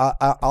like,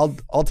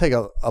 I'll take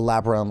a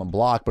lap around the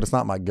block, but it's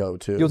not my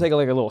go-to. You'll take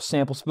like a little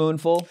sample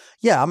spoonful.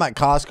 Yeah, I'm at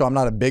Costco. I'm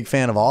not a big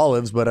fan of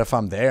olives, but if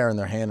I'm there and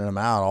they're handing them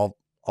out,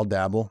 I'll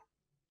dabble.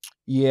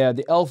 Yeah,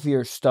 the elf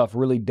ear stuff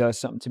really does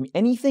something to me.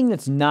 Anything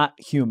that's not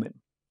human,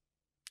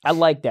 I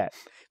like that.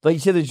 Like you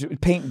said, that you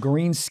paint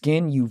green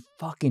skin, you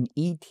fucking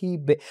ET.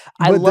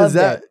 I But love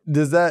that.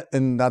 Does that,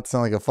 and not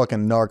sound like a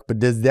fucking narc, but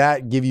does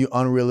that give you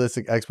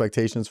unrealistic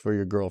expectations for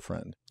your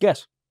girlfriend?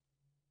 Yes.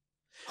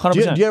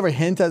 100%. Do you ever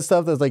hint at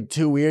stuff that's like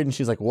too weird and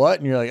she's like, what?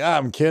 And you're like,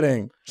 I'm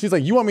kidding. She's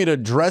like, you want me to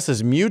dress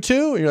as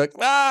Mewtwo? And you're like,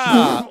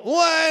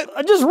 what?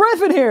 I'm just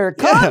riffing here.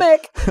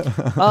 Comic.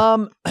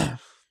 I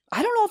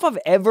don't know if I've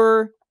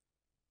ever,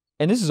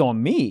 and this is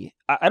on me,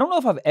 I don't know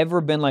if I've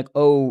ever been like,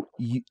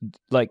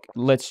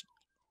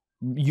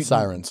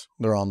 Sirens.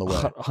 They're on the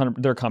way.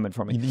 They're coming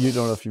from me. You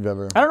don't know if you've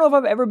ever. I don't know if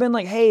I've ever been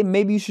like, hey,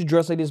 maybe you should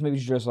dress like this, maybe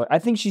you should dress like. I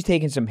think she's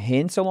taken some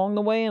hints along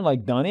the way and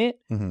like done it,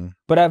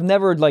 but I've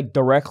never like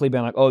directly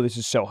been like, oh, this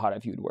is so hot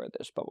if you'd wear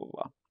this, blah blah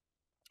blah.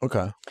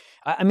 Okay.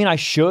 I mean, I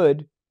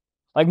should.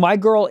 Like my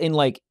girl in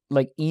like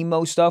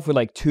emo stuff with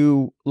like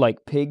two like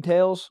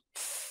pigtails.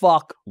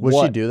 Fuck. Would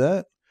what? she do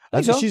that?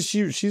 I think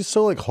so. She's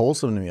so like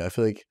wholesome to me. I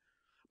feel like,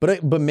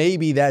 but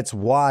maybe that's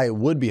why it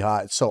would be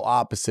hot. It's so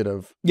opposite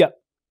of. Yeah.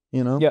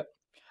 You know. Yeah.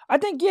 I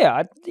think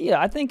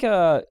I think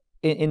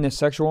in the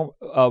sexual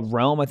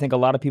realm, I think a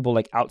lot of people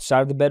like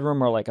outside of the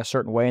bedroom are like a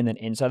certain way, and then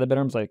inside the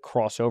bedrooms like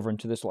cross over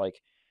into this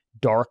like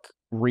dark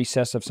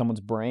recess of someone's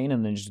brain,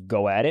 and then just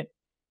go at it.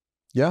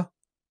 Yeah.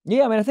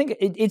 Yeah, I mean, I think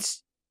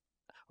it's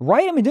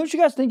right. I mean, don't you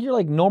guys think you're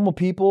like normal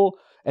people,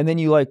 and then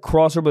you like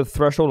cross over the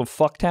threshold of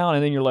fucktown,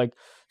 and then you're like,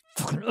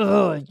 fucking,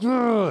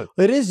 yeah.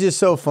 It is just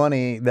so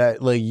funny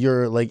that like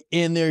you're like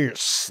in there, you're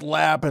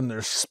slapping,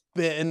 they're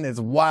spitting, it's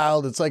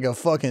wild. It's like a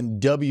fucking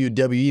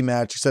WWE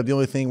match, except the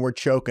only thing we're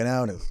choking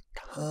out is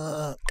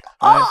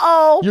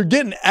you're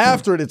getting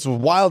after it. It's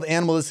wild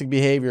animalistic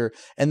behavior,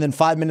 and then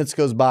 5 minutes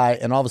goes by,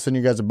 and all of a sudden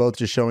you guys are both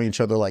just showing each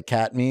other like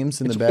cat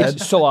memes in the bed.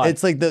 It's so odd.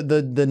 It's like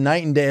the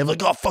night and day of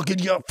like, oh fucking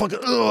yeah, fucking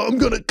I'm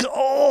gonna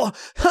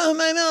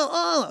my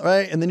mouth,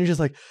 right? And then you're just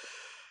like,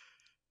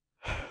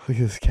 look at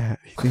this cat.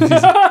 He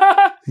thinks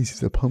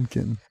he's a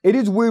pumpkin. It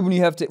is weird when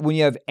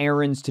you have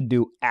errands to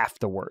do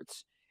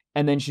afterwards,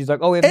 and then she's like,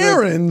 "Oh, we have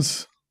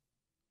errands."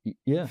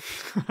 Yeah,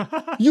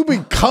 you be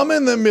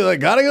coming, then be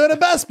like, "Gotta go to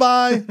Best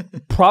Buy."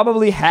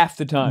 Probably half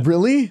the time.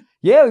 Really?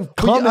 Yeah, we've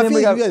come. I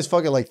feel like you guys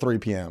fuck at like 3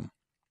 p.m.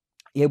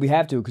 Yeah, we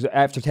have to because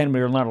after 10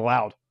 we're not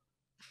allowed.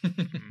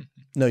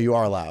 No, you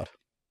are allowed.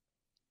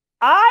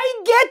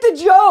 I get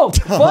the joke.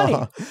 Funny.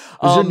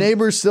 Is your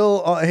neighbor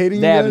still hating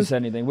you They guys? haven't said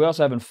anything. We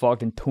also haven't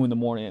fucked in 2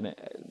 a.m.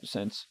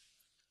 since.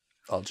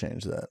 I'll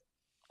change that.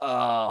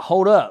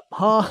 Hold up,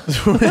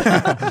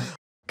 huh?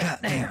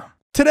 Goddamn.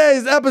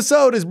 Today's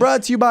episode is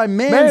brought to you by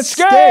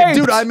Manscaped.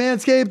 Dude, I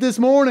manscaped this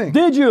morning.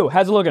 Did you?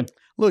 How's it looking?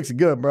 Looks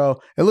good, bro.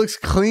 It looks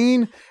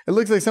clean. It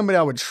looks like somebody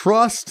I would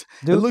trust.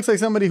 Dude. It looks like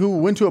somebody who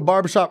went to a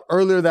barbershop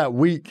earlier that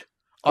week.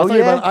 I thought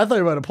you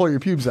were about to pull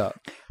your pubes out.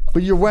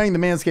 But you're wearing the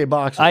Manscaped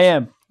boxers. I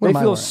am. They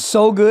feel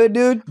so good,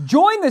 dude.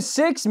 Join the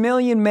 6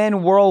 million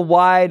men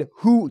worldwide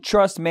who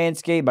trust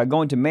Manscaped by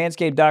going to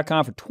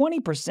manscaped.com for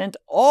 20%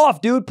 off,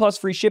 dude, plus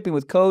free shipping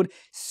with code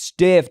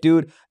STIFF,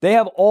 dude. They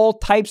have all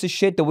types of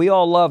shit that we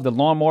all love. The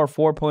Lawnmower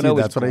 4.0 Dude,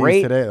 that's is what great. I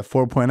used today, the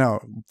 4.0.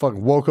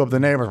 Fucking woke up the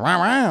neighbors.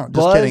 Just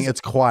Buzz. kidding.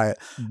 It's quiet.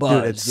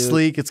 Buzz, dude, it's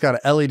sleek. It's got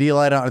an LED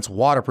light on. It's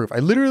waterproof. I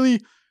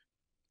literally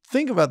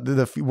think about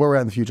where we're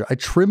at in the future. I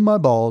trimmed my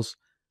balls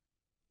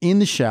in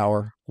the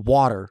shower,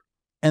 water,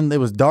 and it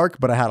was dark,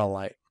 but I had a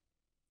light.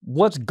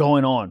 What's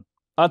going on?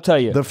 I'll tell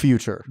you. The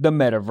future. The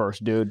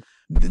metaverse, dude.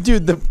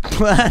 Dude, the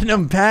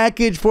Platinum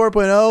Package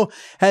 4.0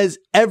 has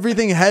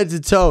everything head to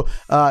toe.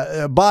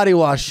 Body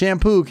wash,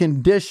 shampoo,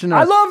 conditioner.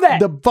 I love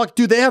that.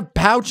 Dude, they have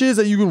pouches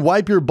that you can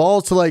wipe your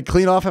balls to like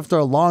clean off after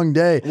a long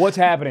day. What's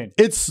happening?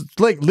 It's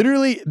like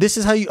literally, this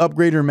is how you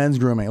upgrade your men's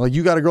grooming. Like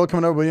you got a girl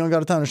coming over, but you don't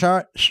got a time to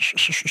shower.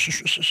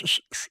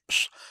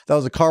 That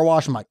was a car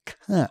wash. I'm like,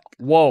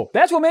 whoa.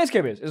 That's what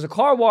Manscaped is. It's a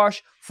car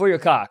wash for your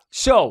cock.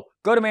 So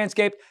go to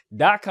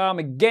manscaped.com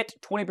and get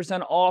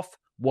 20% off.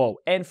 Whoa,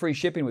 and free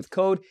shipping with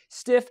code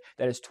STIFF.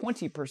 That is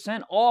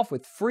 20% off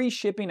with free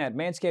shipping at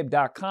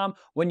manscaped.com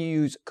when you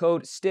use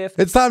code STIFF.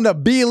 It's time to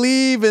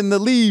believe in the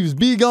leaves.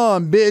 Be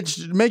gone,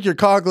 bitch. Make your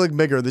cock look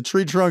bigger. The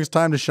tree trunk's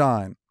time to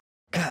shine.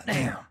 God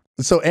damn.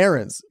 So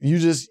errands, you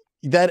just,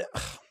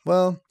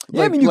 well, yeah,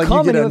 like, I mean, you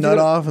get a nut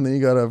off and then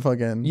you got to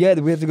fucking. Yeah,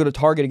 we have to go to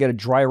Target to get a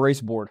dry erase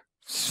board.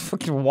 It's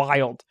fucking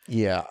wild.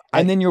 Yeah.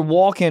 And then you're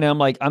walking and I'm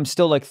like, I'm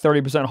still like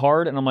 30%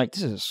 hard. And I'm like,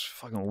 this is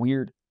fucking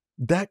weird.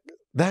 That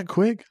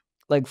quick?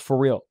 Like for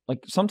real.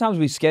 Like sometimes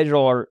we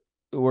schedule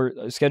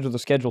the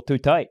schedule too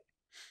tight.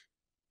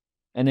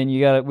 And then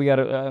we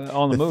gotta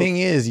on the move. The thing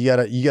is, you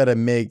gotta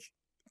make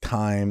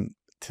time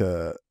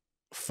to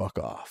fuck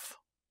off.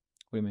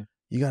 What do you mean?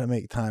 You gotta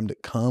make time to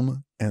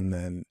come and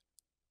then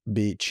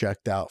be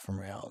checked out from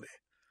reality.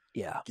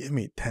 Yeah. Give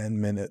me 10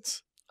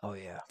 minutes. Oh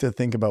yeah. To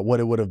think about what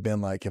it would have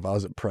been like if I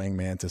was at praying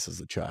mantis as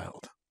a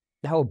child.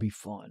 That would be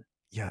fun.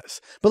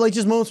 Yes. But like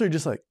just moments where you're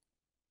just like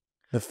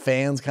the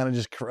fans kind of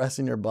just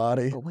caressing your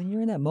body. But when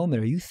you're in that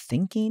moment, are you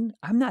thinking?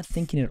 I'm not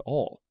thinking at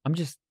all. I'm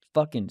just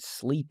fucking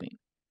sleeping.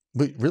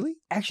 But really?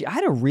 Actually, I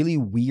had a really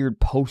weird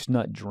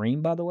post-nut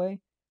dream, by the way.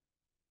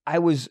 I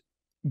was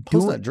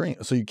post-nut dream.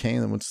 So you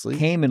came and went to sleep?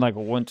 Came and like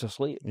went to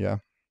sleep. Yeah.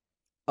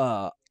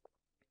 Oh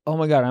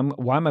my God.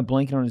 Why am I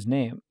blanking on his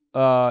name?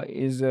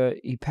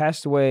 He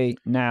passed away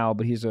now,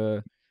 but he's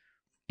a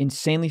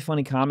insanely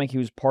funny comic. He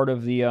was part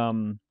of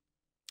the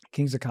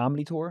Kings of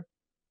Comedy tour.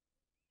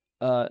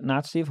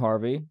 Not Steve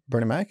Harvey.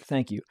 Bernie Mac?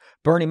 Thank you.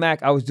 Bernie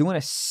Mac. I was doing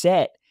a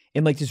set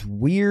in like this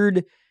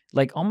weird,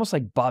 like almost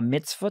like bar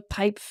mitzvah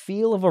type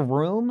feel of a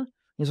room.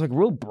 It was like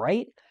real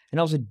bright. And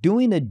I was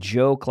doing a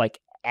joke like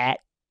at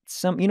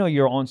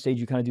you're on stage,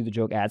 you kind of do the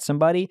joke at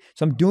somebody.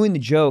 So I'm doing the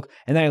joke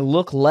and then I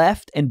look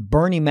left and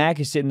Bernie Mac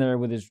is sitting there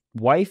with his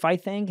wife, I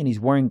think. And he's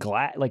wearing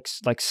like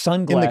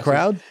sunglasses. In the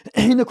crowd?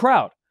 In the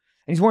crowd.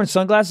 And he's wearing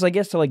sunglasses, I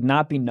guess, to like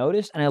not be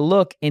noticed. And I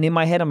look, and in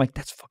my head, I'm like,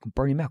 that's fucking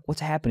Bernie Mac. What's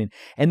happening?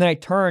 And then I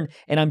turn,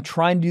 and I'm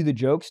trying to do the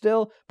joke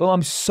still, but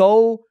I'm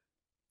so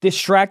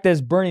distracted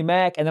as Bernie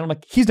Mac. And then I'm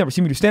like, he's never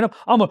seen me do stand-up.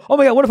 I'm like, oh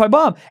my God, what if I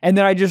bomb? And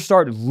then I just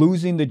start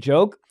losing the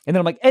joke. And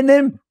then I'm like, and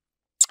then,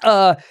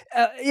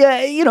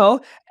 yeah, you know.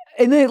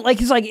 And then like,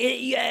 he's like,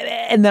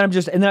 and then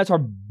I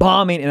start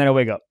bombing, and then I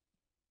wake up.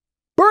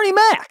 Bernie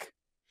Mac.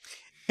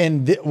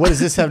 And what does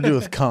this have to do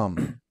with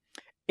cum?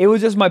 It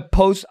was just my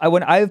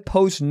I have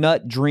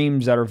post-nut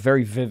dreams that are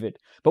very vivid.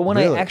 But when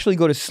I actually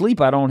go to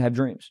sleep, I don't have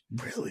dreams.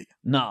 Really?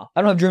 No.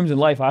 I don't have dreams in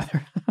life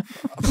either.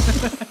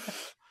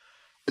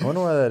 I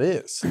wonder why that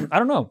is. I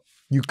don't know.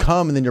 You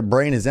come and then your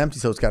brain is empty,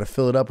 so it's got to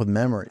fill it up with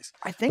memories.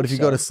 I think But if you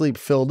go to sleep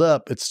filled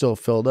up, it's still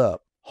filled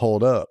up.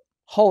 Hold up.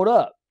 Hold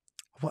up.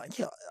 Well,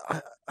 yeah,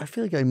 I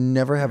feel like I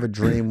never have a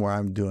dream where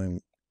I'm doing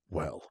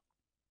well.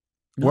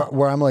 No.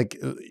 Where I'm like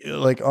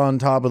on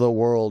top of the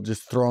world,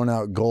 just throwing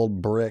out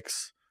gold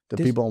bricks.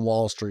 People on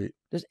Wall Street.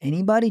 Do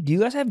you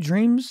guys have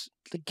dreams,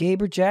 like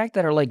Gabe or Jack,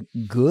 that are like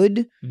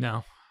good?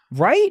 No.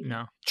 Right?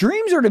 No.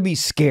 Dreams are to be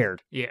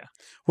scared. Yeah.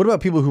 What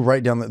about people who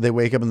they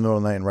wake up in the middle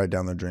of the night and write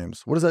down their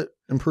dreams? What does that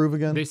improve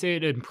again? They say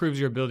it improves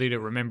your ability to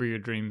remember your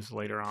dreams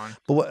later on.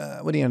 But what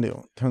are you gonna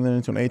do? Turn that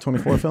into an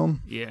A24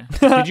 film? Yeah.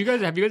 Have you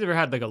guys ever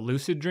had like a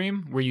lucid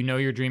dream where you know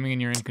you're dreaming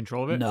and you're in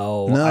control of it?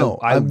 No.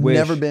 I've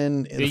never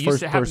been in the first person. It used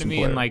to happen to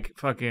me in like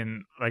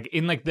fucking like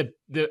in like the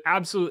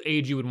absolute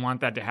age you would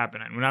want that to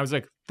happen in. When I was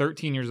like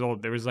 13 years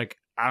old, there was like,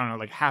 I don't know,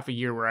 like half a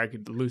year where I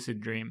could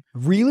lucid dream.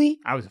 Really?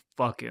 I was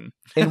fucking.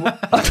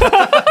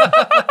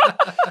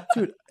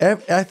 Dude,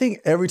 I think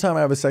every time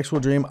I have a sexual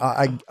dream,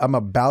 I'm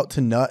about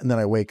to nut and then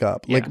I wake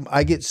up. Yeah. Like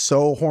I get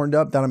so horned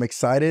up that I'm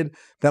excited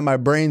that my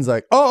brain's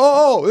like,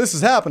 oh, this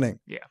is happening.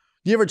 Yeah.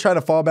 You ever try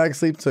to fall back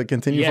asleep to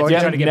continue fucking?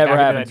 Yeah, never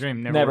happens.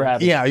 Never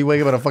happens. Yeah, you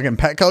wake up at a fucking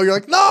Petco, you're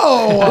like,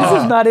 no!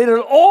 This is not it at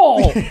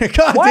all.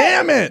 God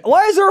damn it!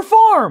 Why is there a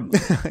farm?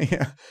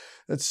 Yeah,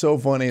 that's so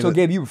funny. So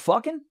Gabe, you were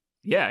fucking?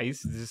 Yeah,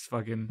 he's just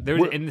fucking.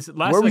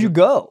 Where would you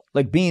go?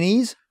 Like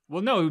beanies?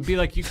 Well, no, it would be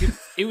like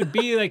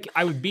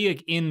I would be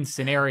like in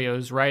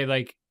scenarios, right?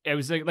 Like it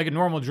was like a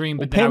normal dream.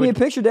 But Paint me a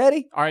picture,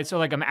 Daddy. All right, so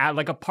like I'm at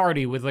like a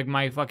party with like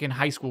my fucking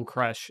high school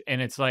crush,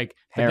 and it's like,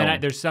 but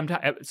then there's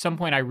at some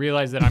point I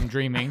realize that I'm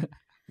dreaming,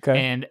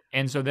 Okay.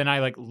 and so then I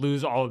like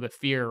lose all of the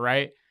fear,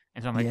 right?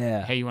 And so I'm like,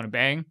 hey, you want to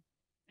bang?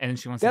 And then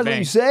she wants to That's bang. what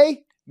you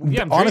say?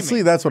 Yeah, I'm Honestly,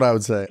 dreaming. that's what I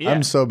would say. Yeah.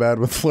 I'm so bad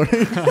with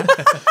flirting.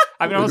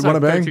 I mean, I was You wanna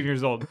like bang? 13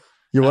 years old.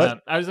 You what?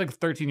 I was like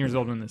 13 years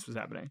old when this was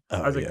happening.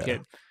 Oh, I was like yeah. a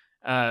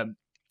kid.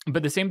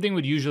 But the same thing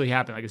would usually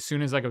happen. Like as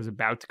soon as like I was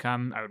about to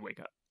come, I would wake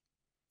up.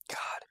 God.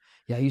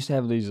 Yeah, I used to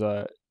have these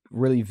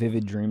really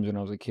vivid dreams when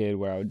I was a kid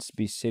where I would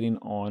be sitting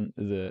on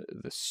the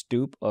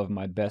stoop of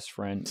my best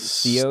friend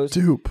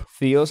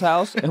Theo's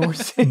house, and we're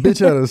sitting Bitch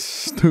had a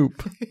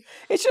stoop.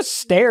 It's just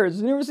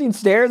stairs. You ever seen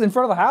stairs in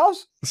front of a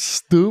house?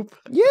 Stoop?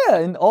 Yeah,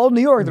 in all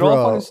New York, they're all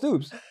Bro. fucking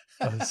stoops.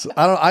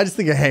 I just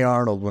think of Hey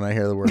Arnold when I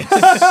hear the word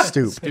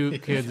stoop.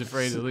 Stoop kids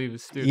afraid to leave a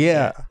stoop.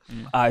 Yeah.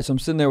 All right, so I'm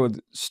sitting there with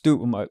stoop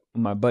with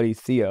my buddy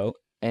Theo,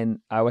 and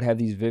I would have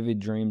these vivid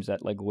dreams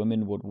that like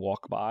women would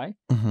walk by,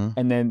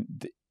 and then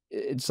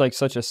it's like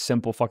such a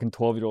simple fucking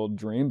 12-year-old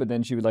dream, but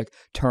then she would like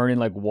turn and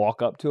like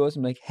walk up to us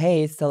and be like,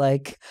 hey, so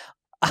like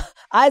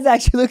I was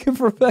actually looking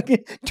for a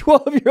fucking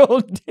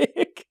 12-year-old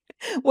dick.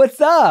 What's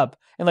up?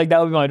 And like that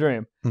would be my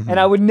dream.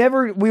 And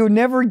we would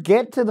never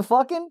get to the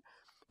fucking,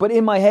 but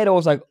in my head I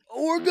was like,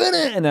 oh, we're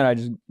gonna, and then I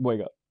just wake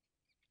up.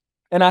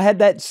 And I had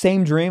that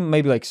same dream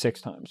maybe like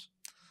 6 times.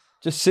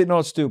 Just sitting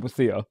on a stoop with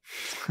Theo.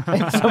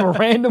 And some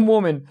random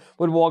woman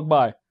would walk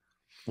by.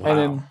 Wow. And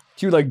then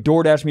she would like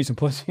DoorDash me some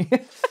pussy.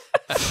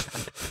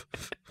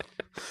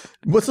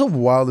 What's the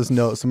wildest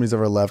note somebody's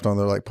ever left on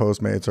their like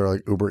Postmates or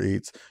like Uber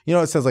Eats? You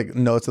know, it says like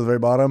notes at the very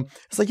bottom.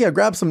 It's like, yeah,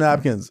 grab some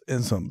napkins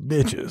and some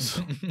bitches.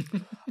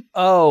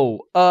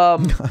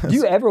 Do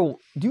you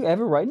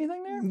ever write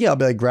anything there? Yeah, I'll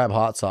be like, grab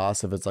hot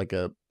sauce if it's like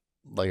I'm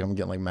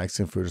getting like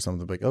Mexican food or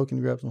something. Like, oh, can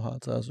you grab some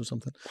hot sauce or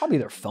something? Probably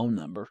their phone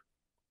number.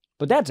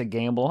 But that's a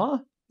gamble, huh?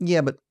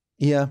 Yeah, but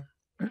yeah.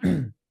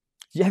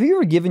 Have you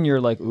ever given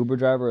your like Uber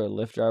driver or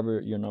Lyft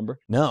driver your number?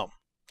 No.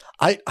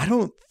 I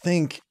don't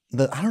think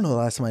that, I don't know the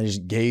last time I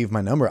just gave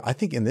my number. I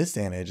think in this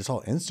day and age, it's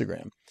all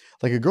Instagram.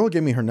 Like a girl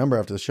gave me her number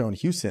after the show in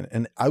Houston,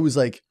 and I was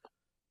like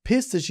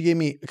pissed that she gave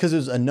me, because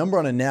there's a number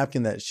on a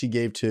napkin that she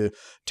gave to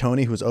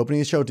Tony, who was opening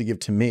the show, to give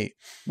to me.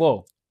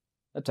 Whoa.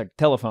 That's like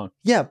telephone.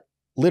 Yeah,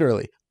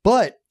 literally.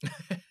 But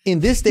in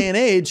this day and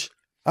age,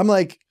 I'm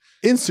like,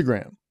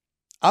 Instagram.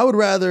 I would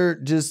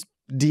rather just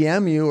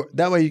DM you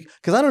that way,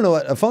 because I don't know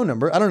a phone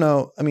number. I don't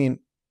know. I mean,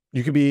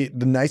 you could be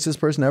the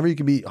nicest person ever. You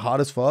could be hot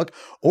as fuck,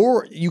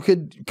 or you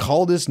could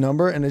call this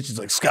number and it's just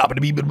like,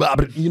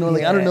 you know,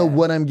 like, I don't know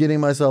what I'm getting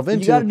myself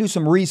into. You got to do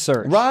some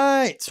research.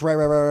 Right.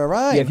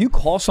 Yeah, if you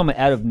call someone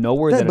out of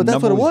nowhere that a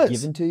number was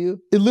given to you.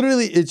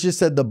 It just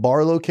said the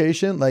bar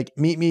location, like,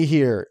 meet me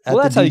here. Well,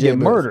 that's how you get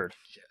murdered.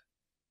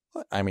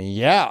 I mean,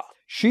 yeah.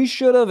 She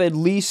should have at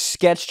least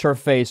sketched her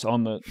face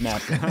on the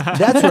napkin.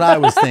 That's what I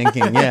was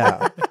thinking.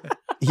 Yeah.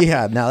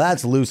 Yeah. Now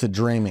that's lucid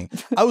dreaming.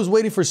 I was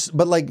waiting for,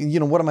 but like, you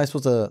know, what am I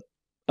supposed to?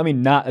 I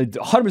mean, not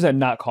 100%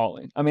 not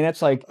calling. I mean,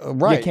 that's like,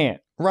 right. You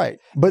can't. Right.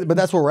 But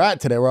that's where we're at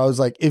today, where I was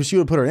like, if she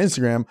would have put her on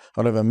Instagram, I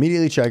would have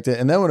immediately checked it.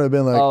 And then would have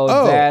been like,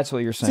 oh, that's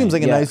what you're saying. Seems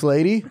like a nice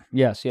lady.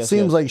 Yes.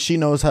 Seems like she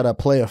knows how to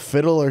play a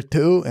fiddle or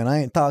two. And I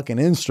ain't talking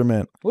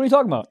instrument. What are you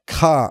talking about?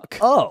 Cock.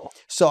 Oh.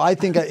 So I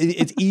think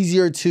it's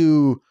easier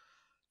to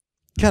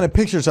kind of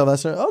picture yourself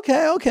as,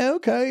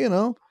 okay, you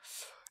know.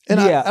 And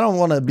I don't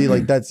want to be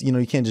like, that's, you know,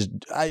 you can't just,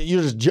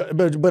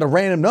 but a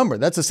random number,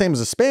 that's the same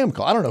as a spam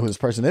call. I don't know who this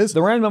person is.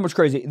 The random number's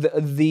crazy.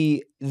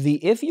 The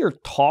if you're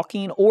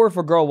talking, or if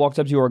a girl walks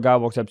up to you or a guy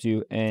walks up to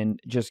you and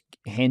just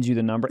hands you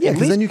the number. Yeah,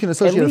 because then you can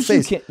associate a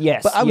face.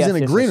 Yes. But I was in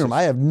a green room.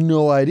 I have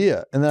no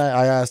idea. And then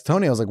I asked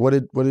Tony, I was like, what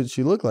did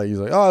she look like? He's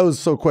like, oh, it was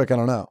so quick. I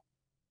don't know.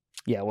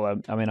 Yeah,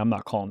 well, I mean, I'm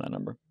not calling that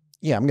number.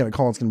 Yeah, I'm going to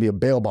call. It's going to be a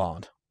bail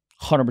bond.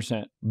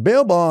 100%.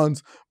 Bail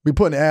bonds be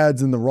putting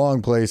ads in the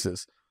wrong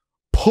places.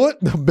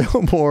 Put the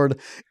billboard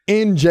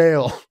in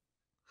jail.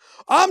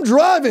 I'm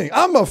driving.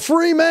 I'm a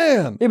free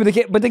man. Yeah, but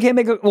they can't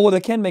make they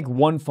can make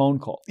one phone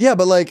call. Yeah,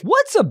 but like,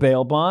 what's a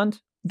bail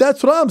bond?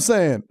 That's what I'm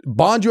saying.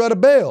 Bond you out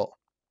of bail.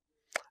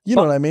 You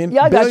know what I mean?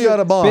 Yeah, I got bail you out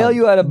of bond. Bail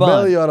you out of bond.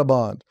 Bail you out of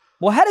bond.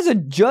 Well, how does a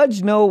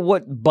judge know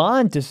what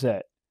bond to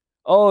set?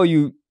 Oh,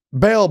 you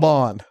bail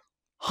bond.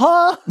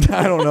 Huh?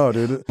 I don't know,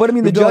 dude. But I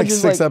mean, the judge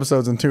is like 6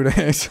 episodes in 2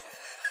 days.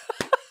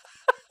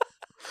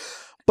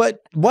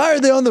 But why are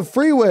they on the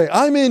freeway?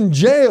 I'm in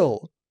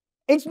jail.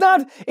 It's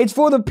not. It's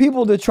for the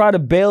people to try to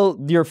bail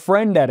your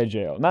friend out of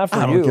jail, not for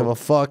you. I don't give a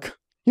fuck.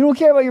 You don't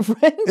care about your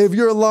friends? If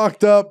you're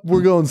locked up,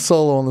 we're going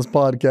solo on this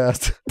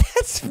podcast.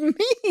 That's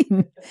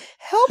mean.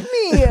 Help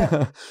me.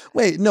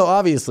 Wait, no,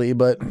 obviously,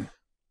 but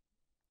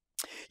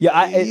yeah,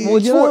 I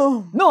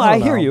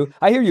hear you.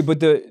 I hear you.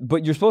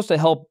 But you're supposed to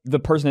help the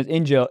person that's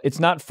in jail. It's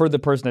not for the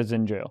person that's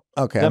in jail.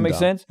 Okay, does that make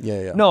sense?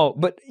 Yeah. No,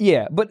 but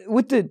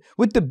with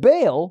the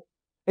bail,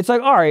 it's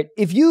like, all right,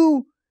 if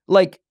you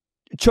like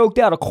choked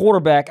out a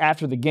quarterback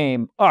after the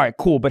game, all right,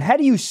 cool. But how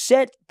do you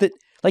set the,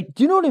 like,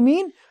 do you know what I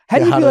mean? How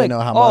do you be like,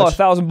 know how much?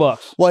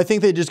 $1,000? Well, I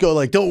think they just go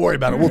like, don't worry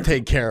about it. We'll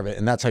take care of it.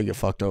 And that's how you get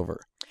fucked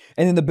over.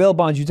 And then the bail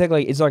bonds, you take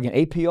like, it's like an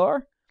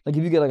APR? Like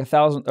if you get like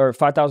 $1,000 or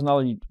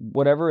 $5,000,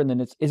 whatever, and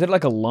then is it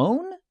like a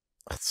loan?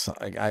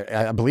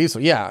 I believe so.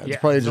 Yeah. It's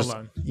probably it's a just,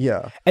 loan.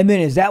 yeah. And then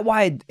is that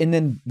why, and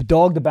then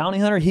Dog the Bounty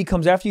Hunter, he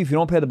comes after you if you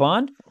don't pay the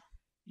bond?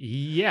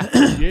 Yeah.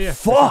 Yeah.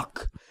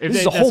 Fuck.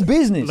 This is a whole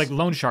business. Like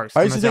loan sharks.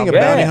 I used to think a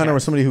bounty hunter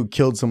was somebody who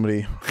killed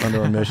somebody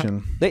under a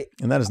mission.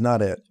 And that is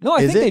not it. No,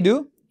 I think they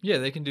do. Yeah,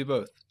 they can do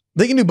both.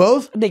 They can do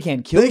both? They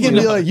can't kill They can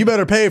be like, you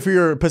better pay for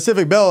your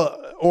Pacific Bell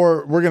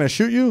or we're going to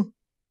shoot you?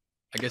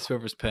 I guess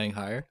whoever's paying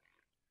higher.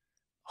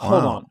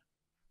 Hold on.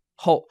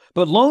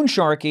 But loan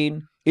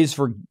sharking is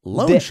for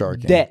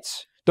sharking.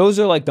 debts. Those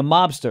are like the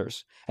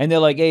mobsters. And they're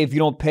like, hey, if you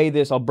don't pay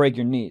this, I'll break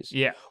your knees.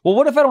 Yeah. Well,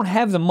 what if I don't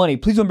have the money?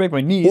 Please don't break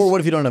my knees. Or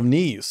what if you don't have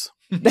knees?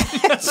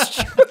 That's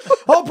true.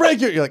 I'll break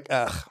your... You're like,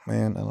 ugh,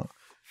 man, I don't...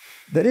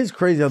 That is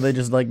crazy how they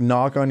just like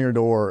knock on your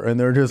door and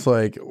they're just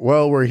like,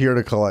 well, we're here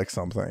to collect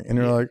something. And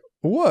you're like,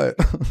 what?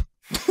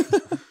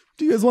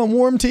 Do you guys want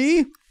warm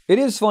tea? It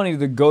is funny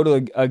to go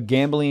to a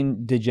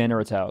gambling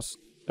degenerate's house,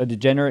 a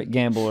degenerate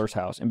gambler's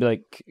house, and be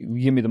like,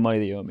 give me the money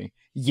that you owe me.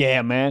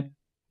 Yeah, man.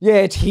 Yeah,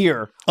 it's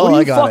here. What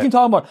are you fucking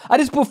talking about? I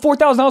just put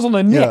 $4,000 on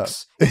the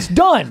Knicks. Yeah. It's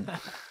done.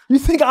 You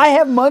think I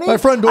have money? My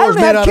front door is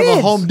made out of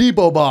a Home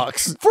Depot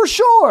box. For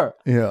sure.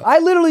 Yeah. I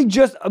literally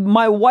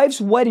my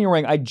wife's wedding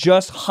ring, I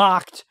just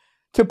hocked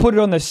to put it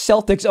on the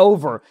Celtics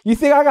over. You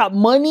think I got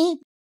money?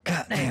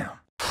 Goddamn.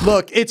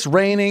 Look, it's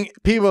raining.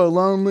 People are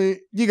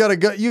lonely. You gotta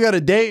go. You got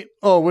a date.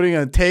 Oh, what are you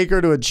gonna take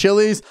her to a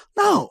Chili's?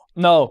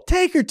 No.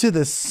 Take her to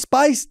the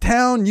Spice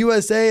Town,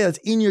 USA. That's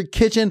in your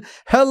kitchen.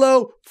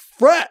 Hello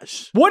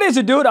Fresh. What is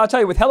it, dude? I'll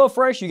tell you. With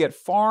HelloFresh, you get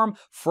farm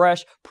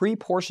fresh,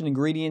 pre-portioned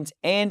ingredients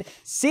and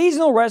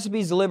seasonal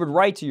recipes delivered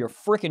right to your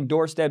freaking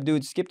doorstep,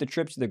 dude. Skip the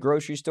trips to the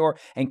grocery store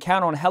and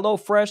count on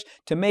HelloFresh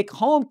to make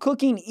home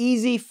cooking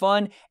easy,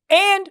 fun,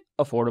 and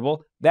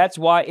affordable. That's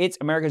why it's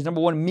America's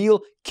 #1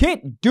 meal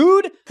kit,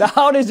 dude. The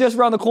holidays just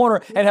around the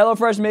corner, and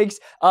HelloFresh makes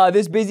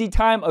this busy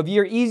time of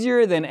year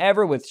easier than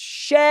ever with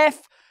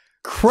chef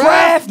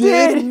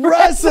crafted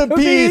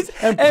recipes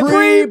and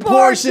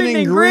pre-portioned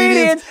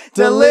ingredients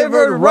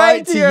delivered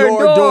right to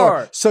your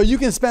door. So you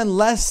can spend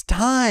less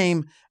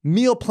time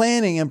meal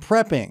planning and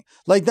prepping.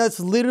 Like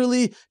that's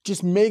literally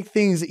just make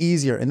things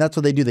easier. And that's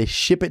what they do. They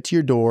ship it to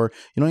your door.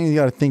 You don't even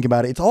got to think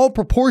about it. It's all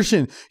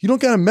proportion. You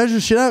don't got to measure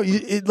shit out.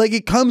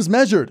 It comes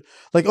measured.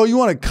 Like, oh, you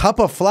want a cup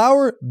of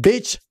flour?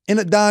 Bitch, in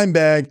a dime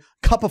bag,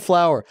 cup of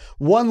flour.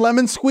 1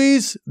 lemon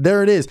squeeze,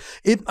 there it is.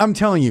 I'm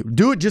telling you,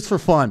 do it just for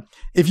fun.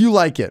 If you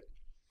like it.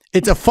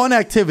 It's a fun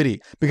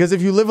activity because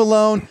if you live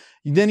alone,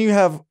 then you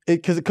have it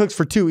because it cooks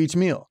for 2 each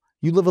meal.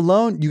 You live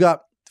alone, you got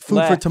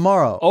food for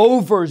tomorrow.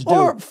 Overs, dude.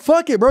 Or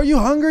fuck it, bro. You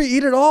hungry?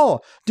 Eat it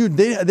all. Dude,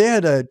 they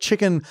had a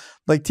chicken,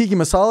 like tiki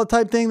masala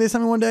type thing they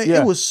sent me one day.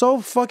 Yeah. It was so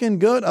fucking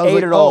good. I was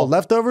like, oh,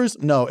 leftovers?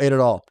 No, ate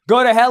it all.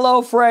 Go to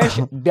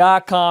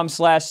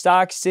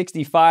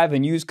HelloFresh.com/Sock65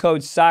 and use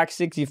code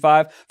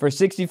Sock65 for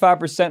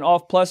 65%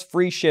 off plus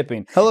free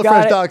shipping.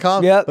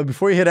 HelloFresh.com. Yep. But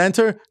before you hit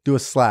enter, do a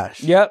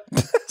slash. Yep.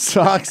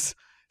 Socks.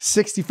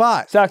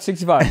 65.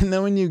 Sock65. And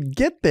then when you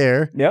get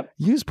there,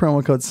 use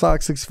promo code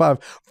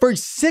SOCK65 for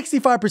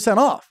 65%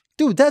 off.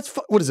 Dude, that's,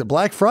 what is it,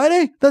 Black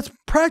Friday? That's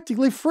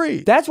practically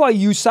free. That's why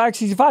you use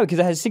Sock65 because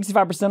it has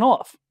 65%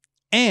 off.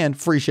 And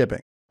free shipping.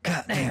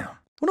 Goddamn.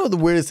 What are the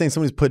weirdest thing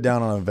somebody's put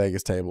down on a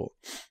Vegas table?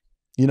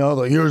 You know,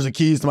 like, here's the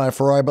keys to my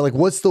Ferrari, but like,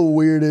 what's the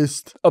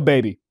weirdest? A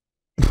baby.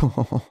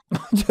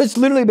 Just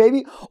literally a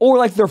baby? Or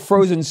like their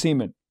frozen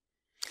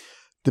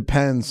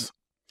Depends.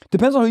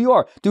 Depends on who you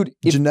are. Dude.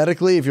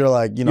 Genetically, if you're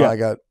like, I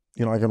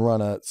can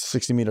run a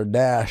 60-meter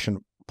dash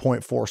in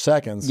 0.4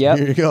 seconds. Here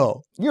you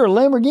go. You're a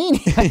Lamborghini.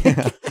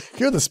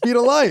 You're the speed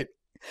of light.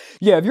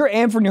 Yeah, if you're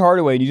Anthony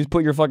Hardaway and you just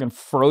put your fucking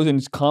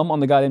frozen cum on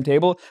the goddamn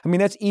table, I mean,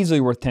 that's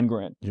easily worth 10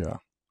 grand. Yeah.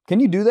 Can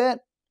you do that?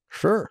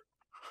 Sure.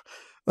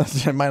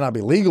 It might not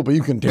be legal, but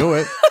you can do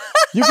it.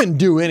 You can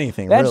do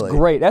anything, That's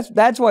great.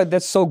 That's why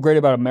that's so great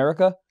about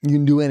America. You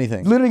can do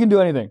anything. Literally can do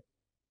anything.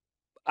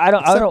 I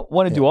don't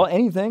want to do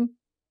anything.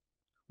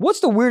 What's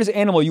the weirdest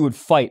animal you would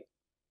fight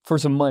for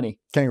some money?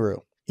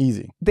 Kangaroo.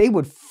 Easy. They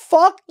would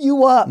fuck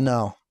you up.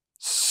 No.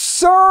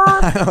 Sir,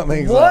 I don't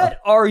think so. What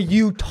are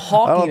you talking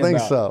about? I don't think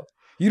so.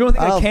 You don't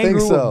think a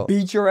kangaroo would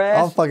beat your ass?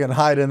 I'll fucking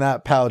hide in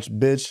that pouch,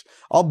 bitch.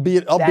 I'll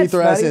beat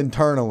their ass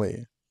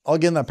internally. I'll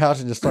get in that pouch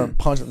and just start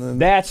punching them.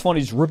 That's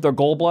funny. Just rip their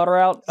gallbladder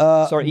out,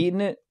 start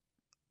eating it.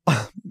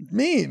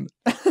 Mean.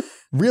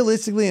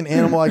 Realistically, an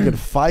animal I could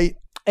fight.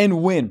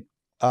 And win.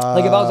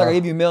 Like if I was like, I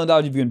give you $1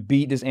 million if you can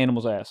beat this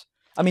animal's ass.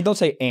 I mean, don't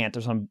say ant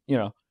or something,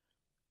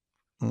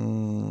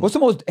 What's the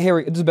most,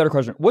 Harry, this is a better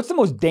question. What's the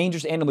most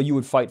dangerous animal you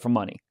would fight for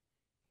money?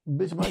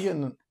 Bitch, am I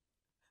getting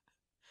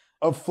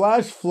a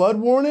flash flood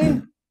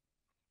warning?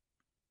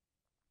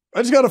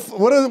 I just got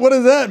what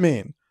does that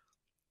mean?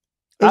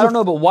 I don't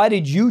know, but why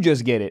did you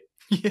just get it?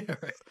 Yeah,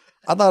 right.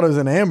 I thought it was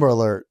an Amber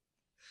Alert.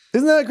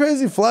 Isn't that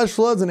crazy? Flash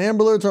floods and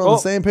Amber Alerts are on the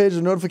same page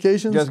of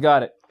notifications? Just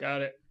got it.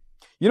 Got it.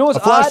 You know what's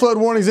odd? A flash flood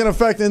warning is in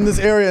effect in this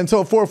area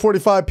until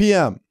 4:45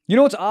 p.m. You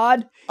know what's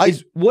odd?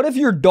 What if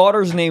your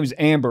daughter's name's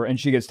Amber and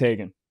she gets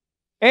taken?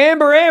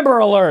 Amber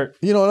alert.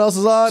 You know what else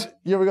is odd?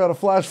 You ever got a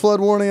flash flood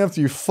warning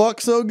after you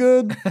fuck so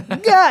good?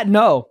 God,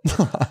 no.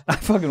 I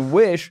fucking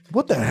wish.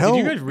 What the hell?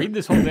 Did you guys read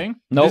this whole thing?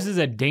 Nope. This is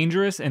a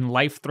dangerous and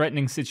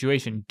life-threatening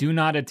situation. Do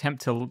not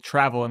attempt to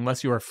travel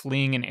unless you are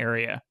fleeing an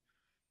area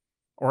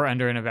or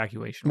under an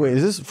evacuation. Wait,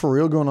 is this for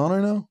real going on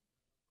right now?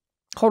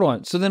 Hold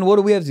on. So then what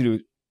do we have to do?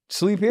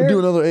 Sleep here? We'll do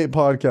another 8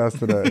 podcasts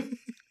today.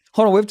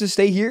 Hold on. We have to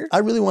stay here? I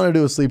really want to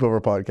do a sleepover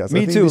podcast.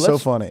 Me I think too. It'd be so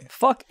Let's funny.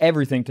 Fuck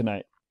everything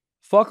tonight.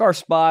 Fuck our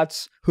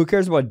spots. Who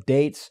cares about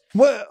dates?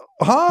 What?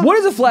 Huh? What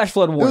is a flash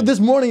flood warning? Dude, this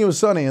morning it was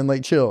sunny and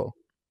like chill.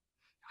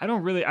 I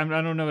don't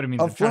know what it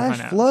means. A I'm trying to flash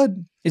find out. flood?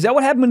 Is that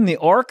what happened in the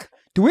Ark?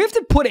 Do we have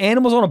to put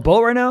animals on a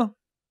boat right now?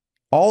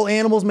 All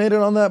animals made it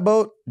on that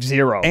boat?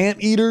 0.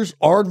 Anteaters,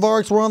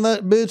 aardvarks were on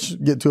that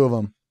bitch? Get 2 of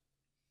them.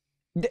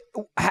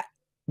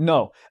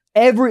 No.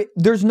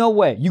 There's no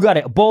way. You got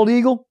a bald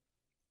eagle?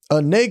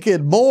 A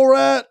naked mole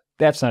rat?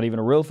 That's not even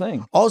a real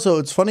thing. Also,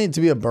 it's funny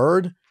to be a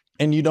bird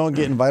and you don't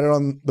get invited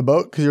on the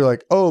boat because you're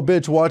like, oh,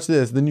 bitch, watch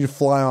this. Then you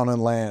fly on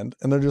and land.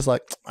 And they're just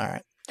like, all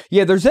right.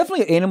 Yeah, there's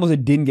definitely animals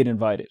that didn't get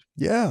invited.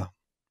 Yeah.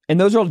 And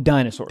those are all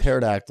dinosaurs.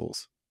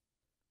 Pterodactyls.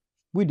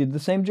 We did the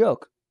same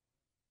joke.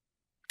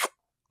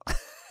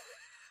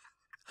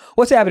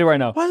 What's happening right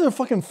now? Why is there a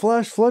fucking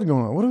flash flood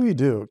going on? What do we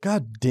do?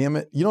 God damn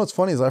it. You know what's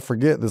funny is I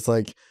forget this.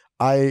 Like,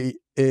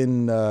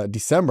 in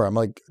December, I'm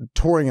like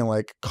touring in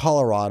like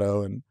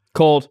Colorado and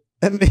Cold.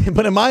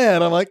 but in my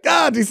head, I'm like,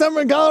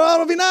 December in Colorado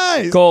will be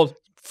nice. Cold.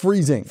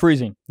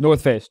 Freezing.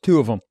 North Face. 2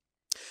 of them.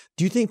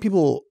 Do you think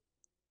people,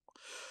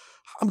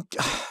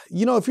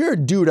 if you're a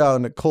dude out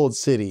in a cold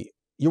city,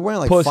 you're wearing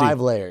like Pussy.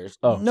 5 layers.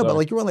 Oh, no, sorry. but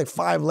like you're wearing like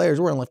 5 layers.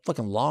 You're wearing like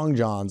fucking long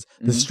johns.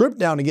 The strip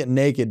down to get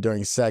naked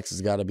during sex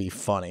has got to be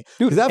funny.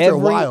 Dude, Because after a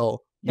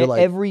while, you're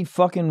like, every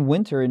fucking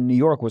winter in New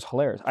York was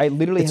hilarious. I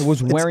literally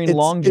was wearing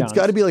long johns. It's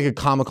got to be like a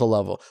comical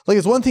level. Like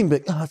it's one thing,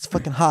 but it's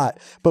fucking hot.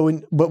 But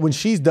when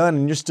she's done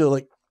and you're still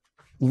like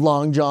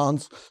long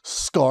johns,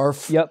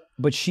 scarf. Yep,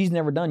 but she's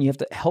never done. You have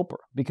to help her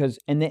because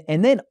and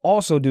then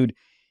also, dude,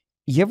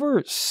 you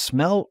ever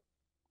smell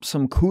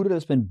some cuda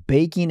that's been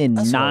baking in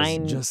That's 9? what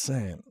I was just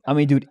saying. I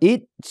mean, dude,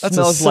 it That's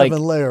smells a like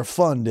 7-layer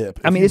fun dip.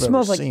 I mean, it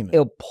smells like it.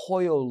 El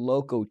Pollo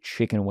Loco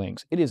chicken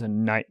wings. It is a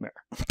nightmare.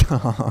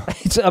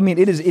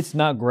 It's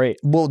not great.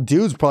 Well,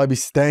 dudes probably be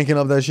stanking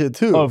up that shit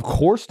too. Of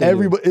course they do.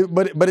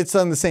 Everybody, but it's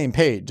on the same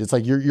page. It's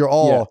like you're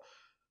all.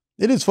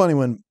 Yeah. It is funny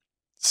when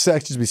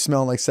sex just be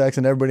smelling like sex,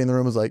 and everybody in the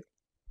room is like,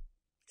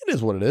 "It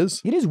is what it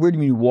is." It is weird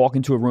when you walk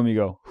into a room and you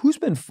go, "Who's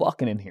been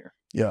fucking in here?"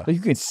 Yeah, Like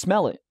you can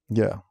smell it.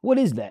 yeah. What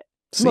is that?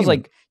 It smells Semen.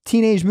 like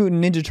Teenage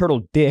Mutant Ninja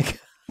Turtle dick.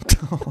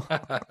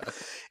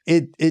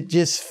 It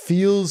just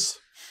feels.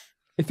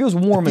 It feels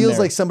warm in Feels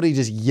there. like somebody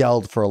just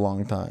yelled for a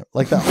long time,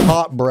 like that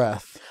hot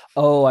breath.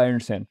 Oh, I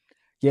understand.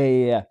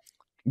 Yeah.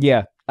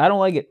 I don't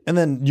like it. And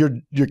then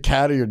your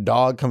cat or your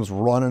dog comes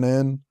running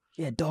in.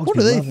 Yeah, dogs. What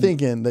be are they loving it.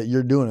 thinking that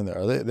you're doing in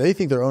there? They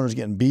think their owner's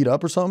getting beat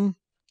up or something?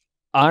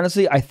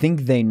 Honestly, I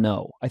think they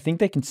know. I think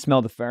they can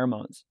smell the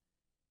pheromones.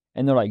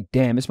 And they're like,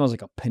 damn, it smells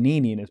like a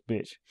panini in this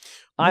bitch.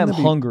 I am Wouldn't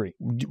that be- hungry.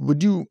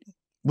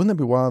 Wouldn't that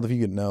be wild if you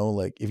could know,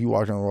 like, if you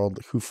walked around the world,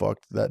 like, who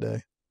fucked that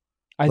day?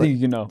 I think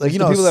you know. like, It's you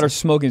the know, people that are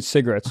smoking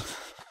cigarettes.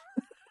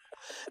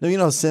 No, you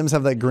know how Sims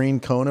have that green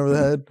cone over the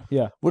head?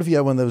 Yeah. What if you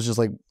had one that was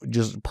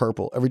just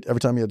purple? Every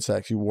time you had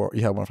sex, you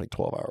had one for like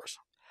 12 hours.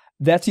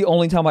 That's the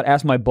only time I'd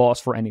ask my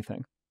boss for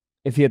anything.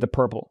 If he had the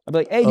purple. I'd be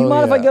like, hey, do you Oh,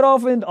 mind if I yeah. get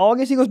off in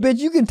August? He goes, bitch,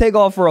 you can take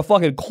off for a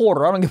fucking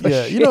quarter. I don't give a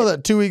Yeah, shit. you know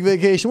that 2-week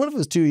vacation? What if it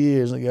was 2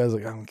 years? And the guy's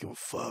like, I don't give a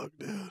fuck,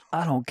 dude.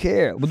 I don't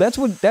care. Well, that's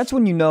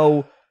when you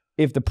know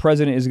if the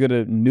president is going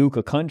to nuke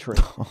a country.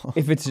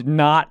 If it's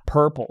not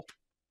purple.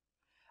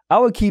 I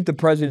would keep the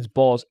president's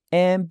balls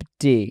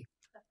empty.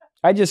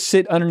 I just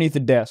sit underneath the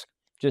desk.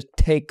 Just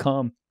take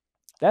cum.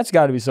 That's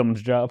got to be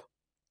someone's job.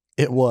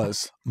 It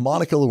was.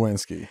 Monica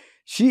Lewinsky.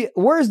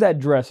 Where's that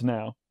dress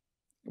now?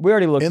 We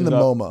already looked In it the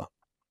up. MoMA.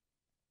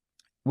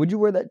 Would you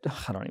wear that?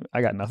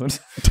 I got nothing.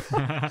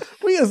 What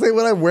are you going to say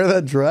when I wear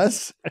that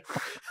dress?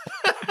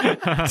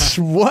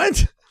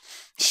 What?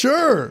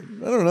 Sure.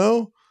 I don't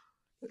know.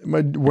 Am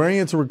I wearing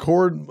it to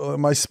record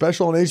my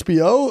special on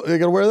HBO? I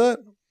got to wear that?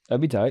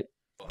 That'd be tight.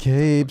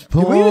 Gabe's Did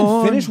we even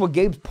porn. finish what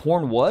Gabe's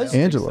porn was?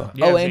 Angela.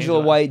 Yeah, Oh, it's Angela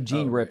White,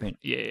 Gene ripping.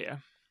 Yeah.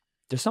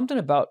 There's something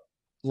about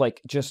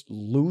like just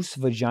loose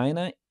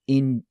vagina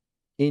in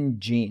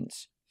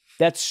jeans.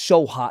 That's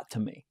so hot to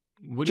me.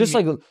 What do Just you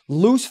like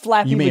loose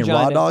flappy You mean vagina.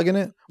 raw dog in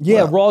it?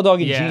 Yeah, Well, raw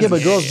dog in yeah. jeans. Yeah,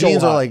 but girls' So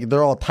jeans are hot. like,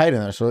 they're all tight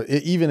in there. So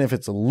even if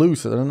it's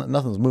loose,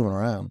 nothing's moving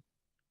around.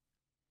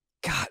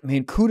 God,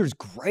 man, Cooter's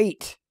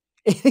great.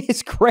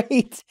 It's great.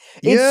 It's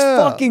Yeah.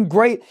 fucking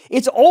great.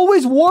 It's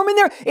always warm in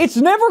there. It's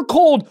never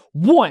cold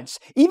once.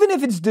 Even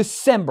if it's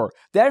December,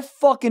 that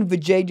fucking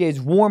vajayjay is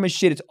warm as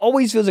shit. It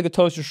always feels like a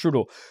toaster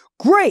strudel.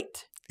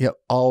 Great. Yeah,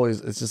 always.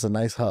 It's just a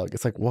nice hug.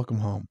 It's like, welcome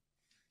home.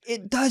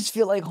 It does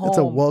feel like home. It's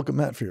a welcome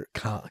mat for your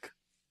cock.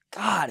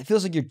 God, it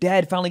feels like your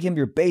dad finally came to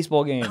your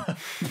baseball game.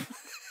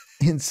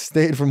 And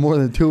stayed for more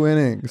than 2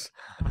 innings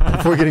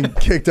before getting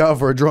kicked out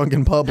for a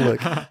drunken public.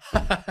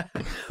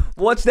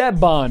 What's that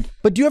bond?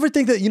 But do you ever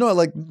think that,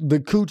 like the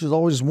cooch is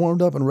always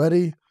warmed up and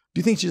ready? Do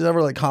you think she's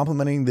ever like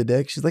complimenting the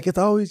dick? She's like, it's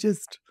always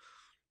just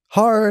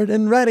hard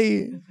and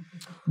ready.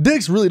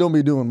 Dicks really don't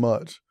be doing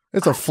much.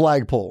 It's a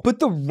flagpole. But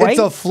the right, it's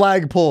a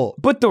flagpole.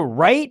 But the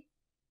right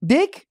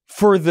dick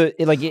for the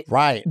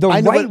right. The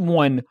right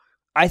one,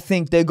 I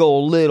think they go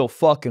a little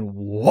fucking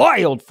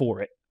wild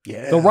for it.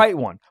 Yeah, the right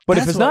one. But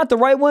if it's not the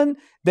right one,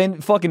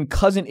 then fucking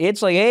cousin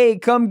it's like, hey,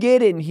 come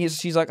get it, and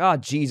she's like, oh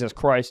Jesus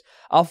Christ,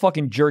 I'll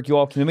fucking jerk you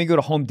off. Can we go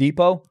to Home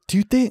Depot? Do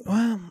you think?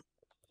 Well,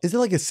 is it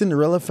like a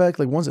Cinderella effect?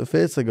 Like once it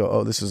fits, they go,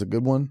 oh, this is a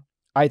good one.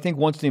 I think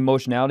once the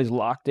emotionality is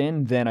locked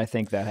in, then I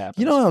think that happens.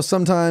 You know how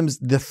sometimes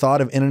the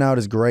thought of In-N-Out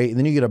is great, and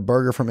then you get a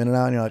burger from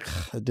In-N-Out, and you're like,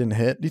 it didn't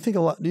hit. Do you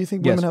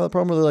think women have that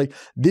problem where they're like,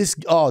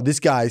 this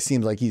guy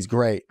seems like he's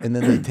great, and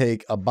then they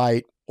take a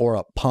bite or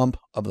a pump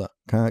of the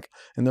cock,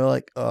 and they're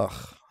like, ugh,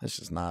 that's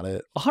just not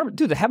it.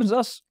 Dude, that happens to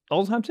us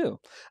all the time too.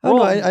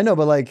 I know,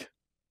 but like,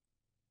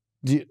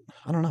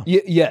 I don't know.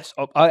 Yes,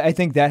 I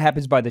think that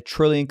happens by the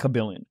trillion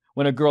kabillion.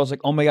 When a girl's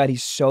like, oh my God,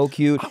 he's so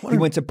cute. He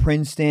went to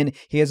Princeton.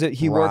 He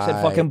works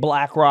at fucking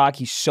BlackRock.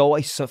 He's so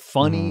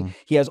funny. Mm.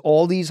 He has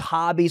all these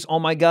hobbies. Oh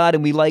my God.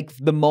 And we like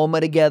the MoMA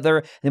together.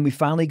 And then we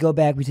finally go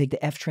back. We take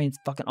the F train. It's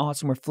fucking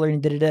awesome. We're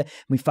flirting. And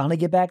we finally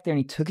get back there and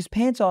he took his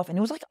pants off. And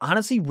it was like,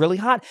 honestly, really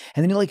hot.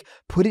 And then he like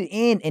put it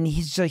in and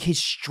he's like,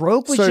 his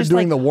stroke was started just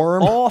doing like the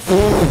worm. Off.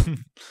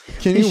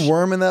 Can you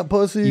worm in that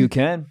pussy? You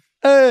can.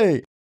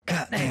 Hey.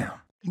 Goddamn.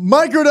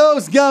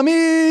 Microdose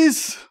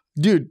gummies.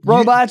 Dude.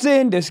 Robots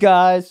in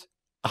disguise.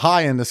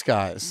 High in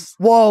disguise.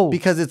 Whoa.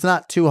 Because it's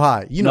not too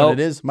high. You know what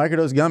it is?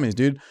 Microdose gummies,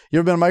 dude. You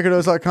ever been on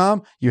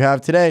microdose.com? You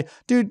have today.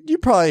 Dude,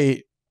 you've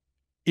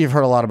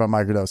heard a lot about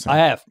microdosing. I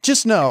have.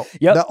 Just know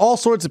that all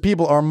sorts of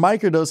people are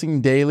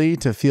microdosing daily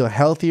to feel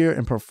healthier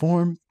and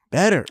perform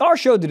better. Our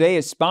show today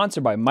is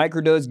sponsored by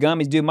Microdose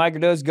Gummies. Dude,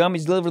 Microdose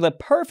Gummies deliver the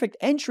perfect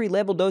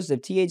entry-level doses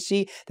of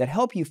THC that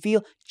help you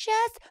feel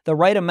just the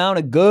right amount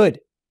of good.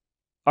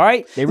 All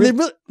right. They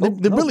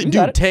really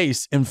do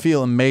taste and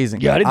feel amazing.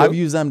 Yeah, they do. I've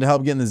used them to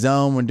help get in the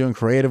zone when doing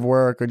creative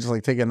work or just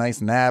like take a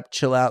nice nap,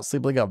 chill out,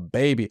 sleep like a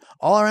baby.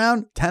 All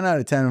around, 10 out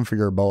of 10 for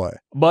your boy.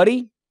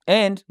 Buddy,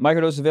 and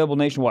Microdose available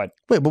nationwide.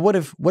 Wait, but what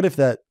if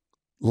that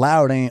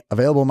loud ain't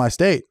available in my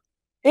state?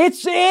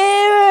 It's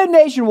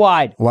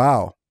nationwide.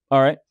 Wow.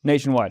 All right,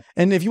 nationwide.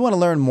 And if you want to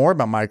learn more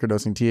about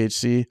microdosing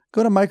THC,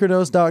 go to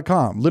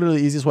microdose.com.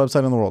 Literally the easiest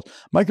website in the world.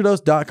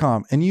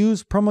 Microdose.com and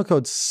use promo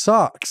code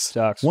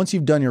SOCKS once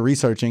you've done your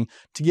researching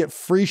to get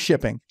free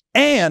shipping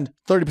and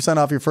 30%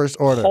 off your first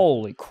order.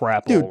 Holy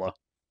crap, dude, Ola.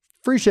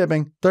 Free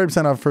shipping,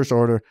 30% off first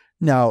order.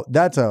 Now,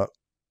 that's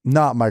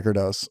not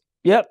microdose.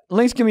 Yep,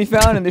 links can be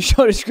found in the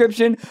show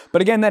description.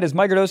 But again, that is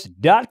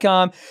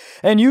microdose.com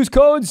and use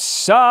code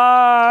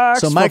SOCKS.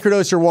 So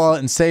microdose your wallet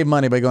and save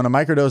money by going to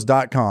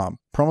microdose.com.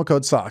 Promo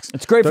code SOCKS.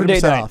 It's great for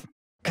date night.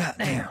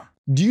 Goddamn.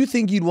 Do you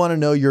think you'd want to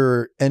know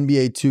your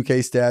NBA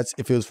 2K stats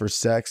if it was for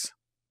sex?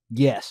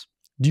 Yes.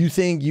 Do you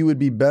think you would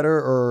be better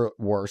or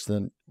worse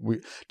than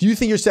do you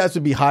think your stats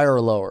would be higher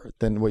or lower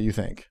than what you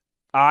think?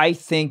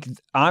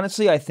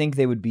 Honestly, I think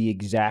they would be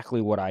exactly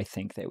what I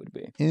think they would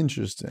be.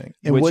 Interesting.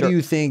 And what do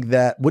you think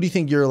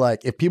you're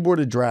like, if people were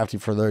to draft you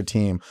for their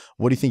team,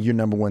 what do you think your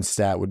number one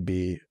stat would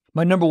be?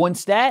 My number one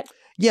stat?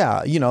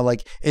 Yeah.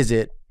 Like, is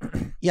it,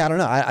 I don't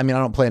know. I mean, I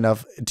don't play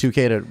enough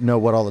 2K to know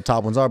what all the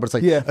top ones are, but it's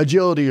like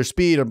agility or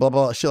speed or blah,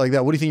 blah, shit like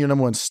that. What do you think your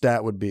number one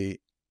stat would be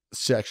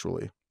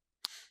sexually?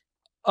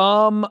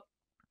 I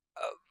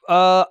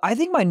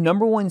think my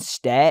number one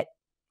stat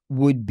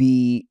would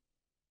be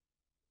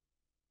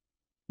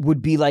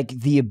like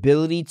the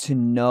ability to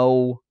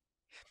know.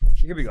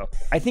 Here we go.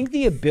 I think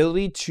the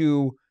ability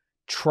to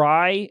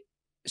try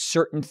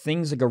certain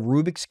things like a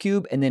Rubik's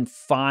Cube and then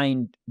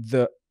find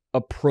the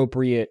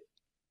appropriate.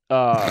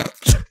 I'm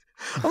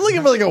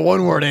looking for like a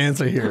one-word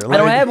answer here. I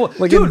don't have one.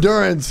 Like, dude,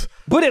 endurance.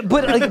 But I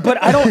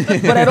don't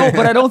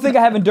think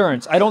I have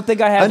endurance. I don't think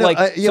I have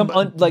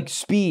like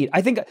speed.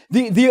 I think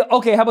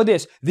okay, how about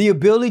this? The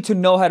ability to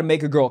know how to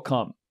make a girl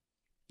come.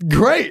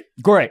 Great.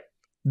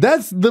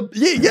 That's the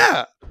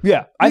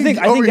Yeah, I think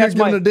that's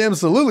my a damn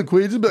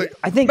soliloquy. Just be like,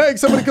 I think make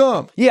somebody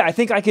come. Yeah, I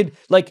think I could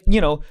passion,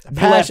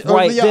 left,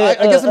 right.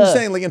 I guess I'm just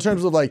saying like in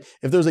terms of like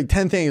if there's like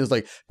 10 things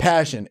like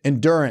passion,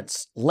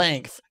 endurance,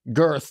 length,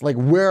 girth. Like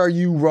where are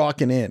you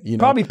rocking in? You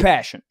know, probably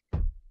passion.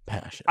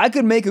 Passion. I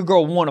could make a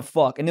girl want to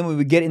fuck, and then when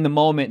we get in the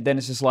moment, then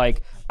it's just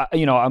like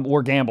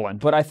we're gambling.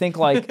 But I think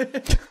like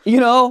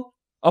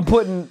I'm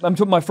putting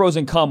my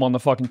frozen cum on the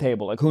fucking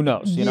table. Like who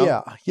knows? You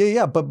know?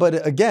 Yeah.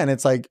 But again,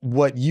 it's like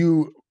what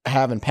you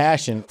have in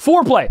passion.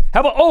 Foreplay. How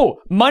about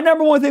my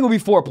number one thing would be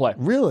foreplay.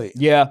 Really?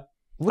 Yeah.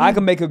 I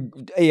can make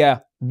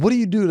What do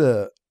you do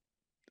to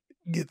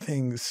get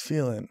things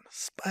feeling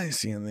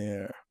spicy in the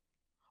air?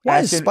 Why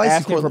is spicy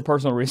asking for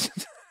personal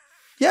reasons?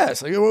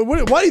 Yes. Like,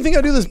 why do you think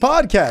I do this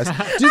podcast?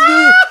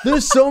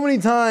 There's so many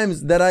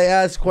times that I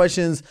ask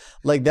questions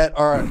like that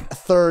are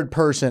third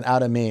person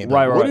out of me.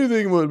 Like, right. What do you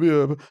think would be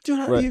dude,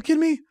 are you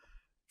kidding me?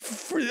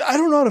 I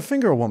don't know how to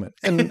finger a woman.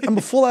 And I'm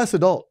a full ass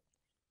adult.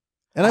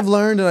 And I've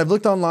learned and I've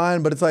looked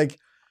online, but it's like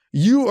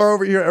You are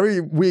over here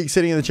every week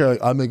sitting in the chair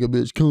like, I make a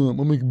bitch come.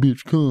 I make a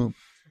bitch come.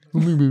 I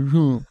make a bitch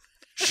come.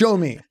 Show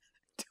me.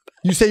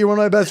 You say you're one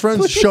of my best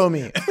friends? Show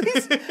me.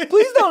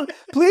 Please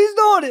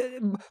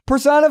don't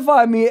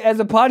personify me as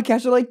a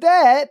podcaster like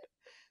that.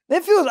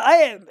 That feels,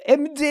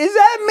 is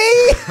that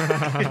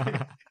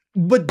me?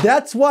 But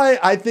that's why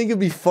I think it'd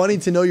be funny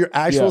to know your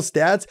actual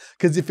stats,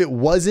 because if it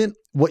wasn't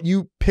what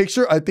you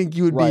picture, I think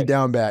you would be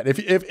down bad.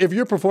 If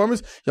your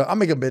performance, you're like, I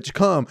make a bitch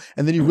come,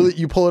 and then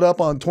you pull it up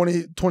on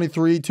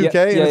 2023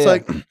 2K, and it's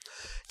like,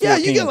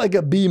 you get like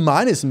a B- in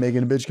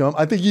making a bitch come.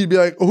 I think you'd be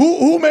like,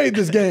 who made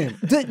this game?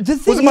 The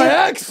thing was it my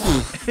ex?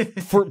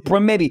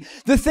 From maybe.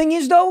 The thing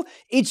is though,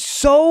 it's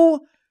so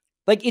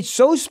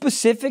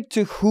specific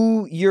to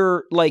who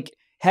you're like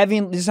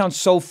having. This sounds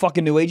so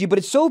fucking new agey, but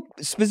it's so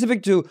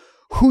specific to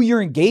who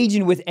you're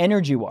engaging with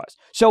energy-wise.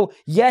 So,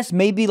 yes,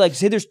 maybe, like,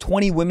 say there's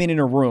 20 women in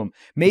a room.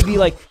 Maybe,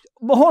 like,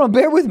 well, hold on,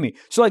 bear with me.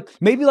 So, like,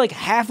 maybe, like,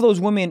 half of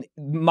those women,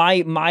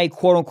 my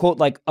quote-unquote,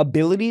 like,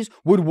 abilities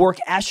would work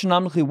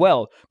astronomically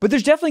well. But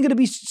there's definitely going to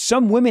be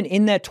some women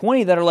in that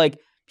 20 that are like,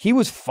 he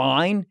was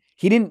fine.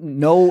 He didn't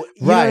know.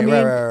 You know what I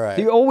mean? Right.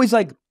 You're always,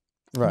 like,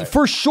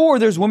 for sure,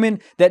 there's women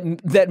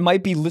that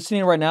might be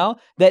listening right now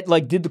that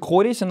like did the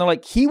coitus and they're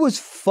like, he was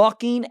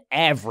fucking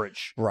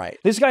average. Right.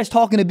 This guy's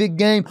talking a big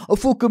game. I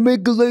fucking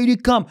make a lady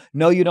come.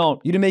 No, you don't.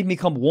 You didn't make me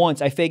come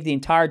once. I faked the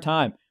entire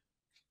time.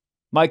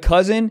 My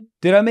cousin,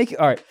 did I make it?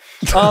 All right.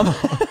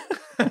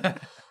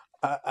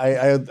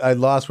 I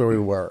lost where we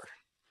were.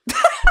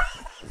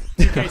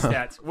 2K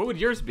stats. What would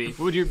yours be? What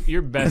would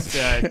your best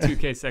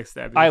 2K sex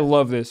stat be? I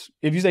love this.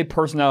 If you say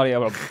personality,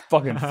 I'm gonna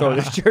fucking throw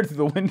this chair through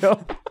the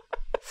window.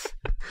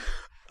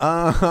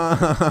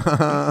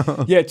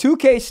 Yeah,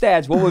 2K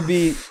stats. What would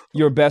be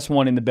your best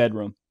one in the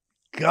bedroom?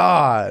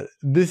 God,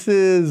 this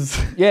is...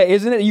 Yeah,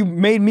 isn't it? You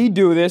made me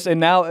do this, and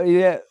now,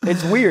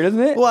 it's weird, isn't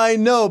it? Well, I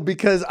know,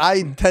 because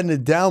I tend to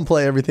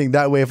downplay everything.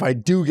 That way, if I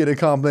do get a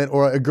compliment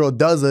or a girl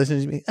does this,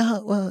 and she's like,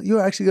 oh, well,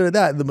 you're actually good at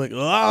that. And I'm like, all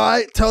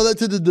right, tell that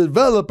to the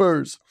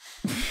developers.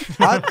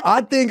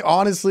 I think,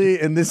 honestly,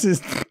 and this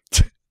is...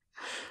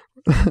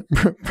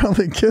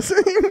 Probably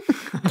kissing.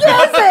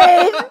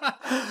 Kissing?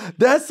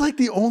 That's like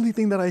the only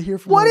thing that I hear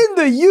from. What in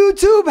the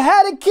YouTube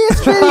had a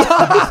kiss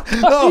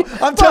video? No,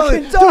 I'm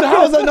telling you, dude,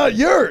 how is that not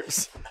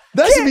yours?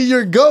 That should be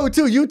your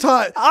go-to. You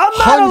taught I'm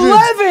not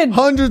 11.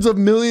 Hundreds of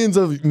millions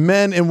of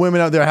men and women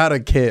out there how to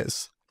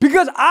kiss.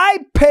 Because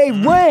I pay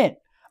rent.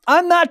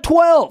 I'm not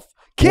 12.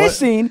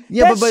 Kissing. What?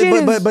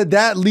 Yeah, but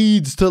that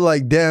leads to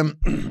like them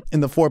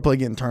in the foreplay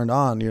getting turned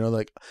on. You know,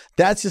 like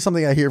that's just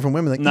something I hear from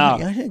women. Like, no,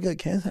 I should go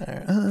kiss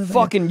her.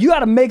 Fucking, you got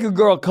to make a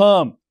girl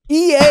come.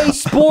 EA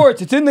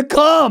Sports, it's in the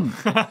cum.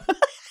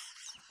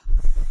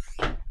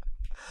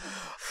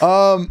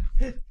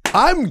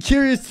 I'm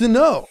curious to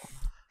know.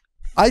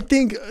 I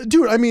think,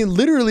 dude. I mean,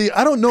 literally,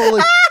 I don't know.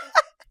 Like,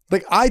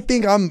 like I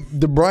think I'm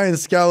the Brian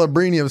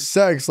Scalabrine of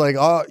sex. Like,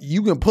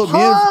 you can put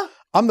me in.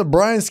 I'm the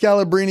Brian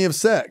Scalabrine of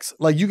sex.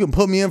 Like, you can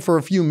put me in for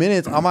a few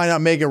minutes. I might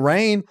not make it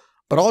rain,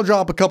 but I'll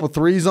drop a couple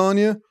threes on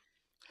you.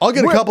 I'll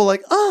get a couple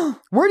like,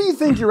 Where do you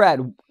think you're at?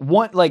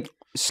 One, like,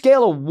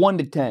 scale of 1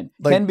 to 10.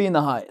 Like, 10 being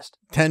the highest.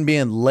 10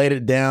 being laid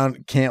it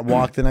down, can't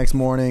walk the next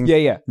morning.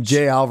 Yeah.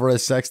 Jay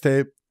Alvarez sex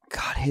tape.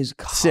 God, his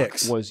cock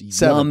 6 was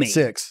 7 yummy.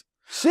 6.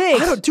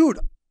 6? Dude.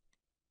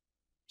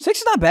 6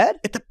 is not bad.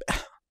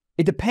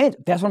 It depends.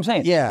 That's what I'm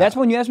saying. Yeah. That's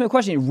when you ask me a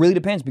question. It really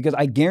depends, because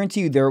I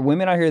guarantee you there are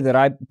women out here that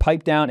I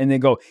pipe down and they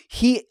go,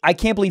 I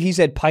can't believe he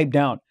said pipe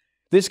down.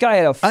 This guy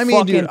had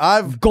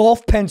a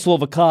golf pencil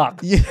of a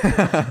cock.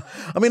 Yeah.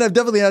 I mean, I've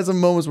definitely had some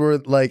moments where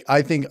like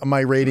I think my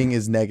rating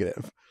is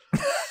negative.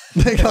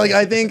 like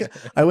I think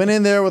I went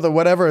in there with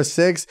a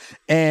 6,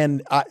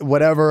 and I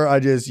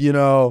just,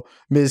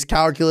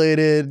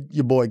 miscalculated.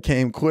 Your boy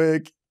came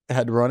quick,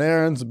 had to run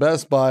errands,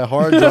 Best Buy,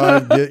 hard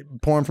drive,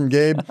 get porn from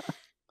Gabe.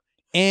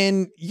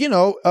 And,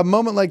 a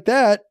moment like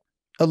that,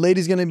 a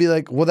lady's going to be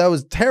like, well, that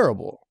was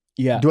terrible.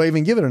 Yeah. Do I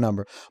even give it a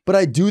number? But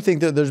I do think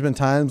that there's been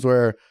times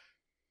where,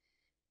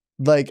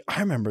 like,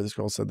 I remember this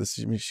girl said this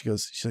to me.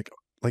 She's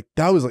like,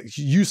 that was like,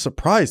 you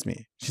surprised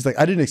me. She's like,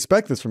 I didn't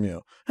expect this from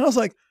you. And I was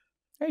like,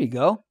 there you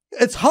go.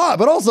 It's hot,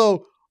 but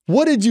also,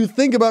 what did you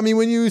think about me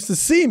when you used to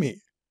see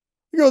me?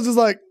 The girl's just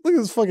like, look at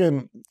this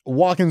fucking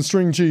walking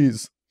string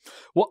cheese.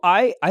 Well,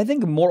 I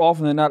think more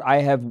often than not,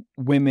 I have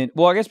women,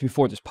 well, I guess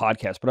before this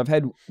podcast, but I've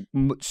had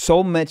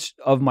so much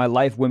of my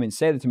life women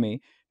say that to me,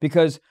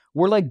 because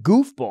we're like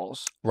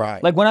goofballs.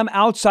 Right. Like when I'm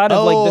outside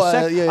of like the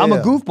sex, I'm a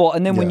goofball.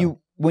 And then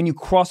when you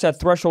cross that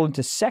threshold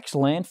into sex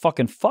land,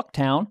 fucking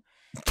fucktown.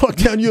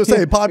 Fucktown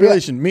USA,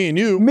 population, me and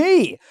you.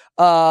 Me.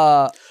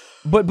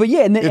 But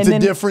yeah, and then it's a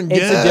different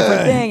game. It's a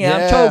different thing, and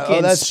I'm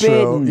choking, that's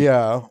spitting,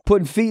 true.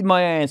 Putting feet in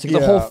my ass, like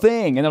the whole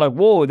thing. And they're like,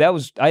 whoa,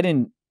 I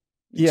didn't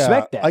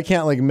expect that. I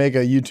can't like make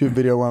a YouTube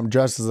video where I'm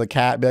dressed as a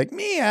cat, be like,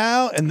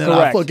 meow, and then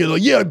I fucking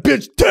like, yeah,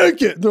 bitch,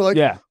 take it. They're like,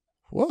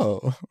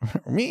 whoa,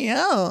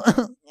 meow.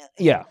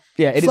 Yeah.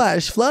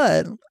 Flash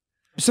flood.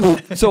 So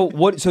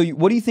what do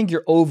you think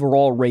your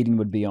overall rating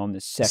would be on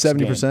this sex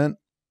 70%?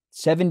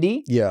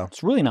 70? Yeah.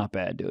 It's really not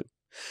bad, dude.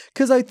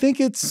 Because I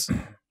think it's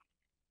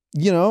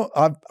you know,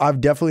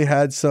 I've definitely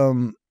had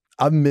some.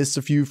 I've missed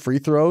a few free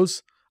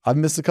throws. I've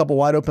missed a couple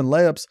wide open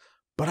layups,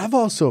 but I've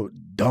also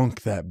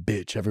dunked that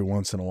bitch every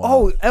once in a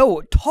while.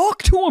 Oh,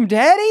 talk to him,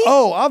 Daddy.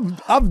 Oh,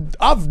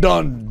 I've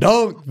done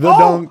dunk.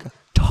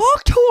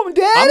 Talk to him,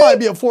 Daddy. I might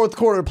be a fourth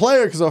quarter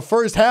player because the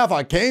first half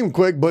I came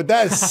quick, but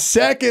that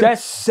second run,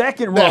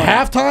 the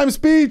halftime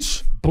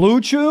speech, Blue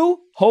Chew.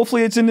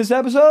 Hopefully, it's in this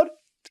episode.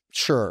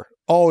 Sure,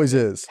 always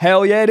is.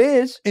 Hell yeah, it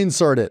is.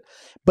 Insert it.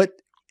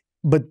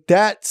 But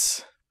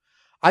that's,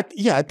 I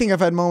think I've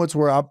had moments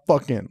where I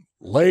fucking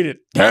laid it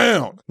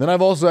down. Then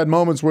I've also had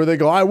moments where they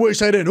go, I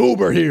wish I didn't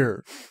Uber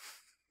here.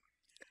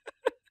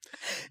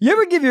 You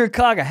ever give your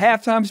cock a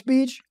halftime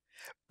speech?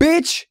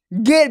 Bitch,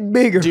 get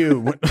bigger.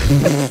 Dude.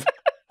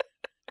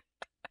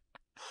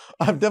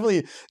 I've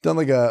definitely done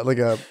like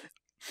a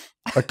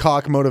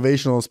cock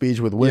motivational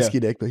speech with whiskey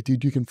dick. Like,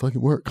 dude, you can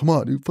fucking work. Come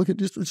on, dude. Fucking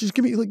just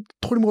give me like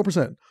 20 more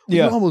 %.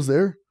 Yeah. You're almost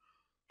there.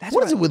 That's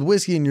What is it with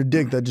whiskey and your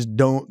dick that just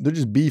don't, they're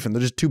just beefing.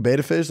 They're just two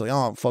beta fish. Like,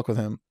 oh, fuck with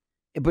him.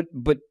 But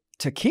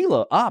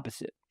tequila,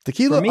 opposite.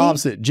 Tequila, For me-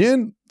 opposite.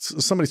 Gin,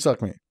 somebody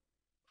suck me.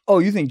 Oh,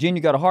 you think Jen,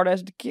 you got a hard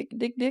ass dick?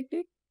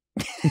 Maybe.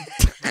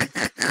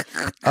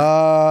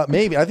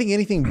 I think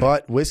anything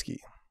but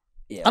whiskey.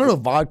 Yeah. I don't know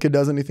if vodka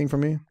does anything for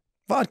me.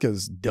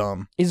 Vodka's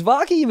dumb. Is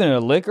vodka even a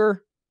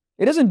liquor?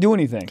 It doesn't do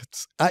anything.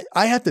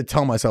 I have to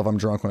tell myself I'm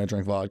drunk when I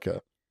drink vodka.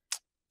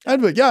 I'd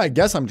be like, yeah, I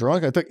guess I'm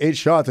drunk. I took 8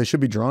 shots. I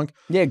should be drunk.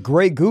 Yeah,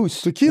 Grey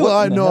Goose. Tequila, What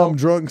I in the know hell? I'm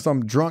drunk because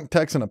I'm drunk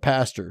texting a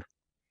pastor.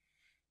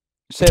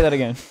 Say that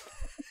again.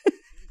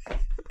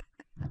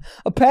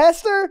 A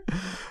pastor?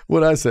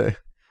 What'd I say?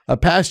 A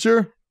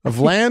pasture of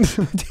land?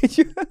 Did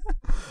you?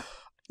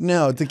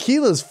 No,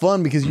 tequila is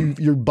fun because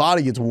your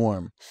body gets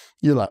warm.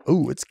 You're like,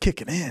 ooh, it's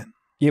kicking in.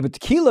 Yeah, but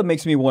tequila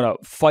makes me want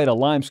to fight a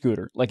lime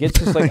scooter. Like it's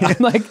just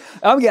like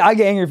I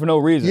get angry for no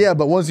reason. Yeah,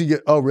 but once you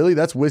get, oh really?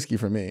 That's whiskey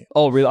for me.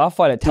 Oh really? I'll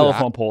fight a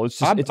telephone pole. It's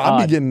just it's I'd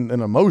odd. be getting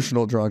an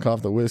emotional drunk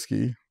off the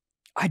whiskey.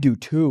 I do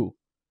too.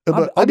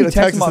 But I'll get a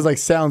text that says like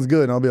sounds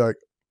good, and I'll be like,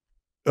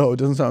 oh, it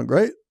doesn't sound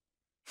great.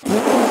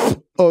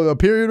 Oh, a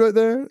period right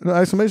there, an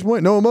exclamation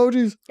point, no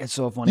emojis. It's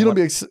so funny. You don't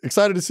be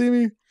excited to see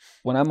me.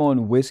 When I'm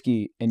on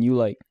whiskey and you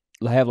like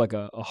have like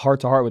a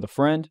heart to heart with a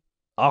friend,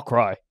 I'll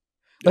cry.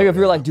 Like if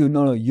you're like, dude,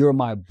 no, you're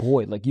my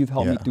boy. Like you've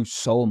helped me through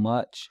so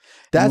much.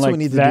 That's and, what like, we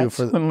need to do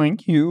for when,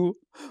 like you.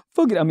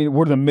 Fucking, I mean,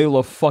 we're in the middle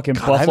of fucking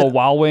Buffalo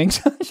Wild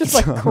Wings. Just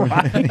like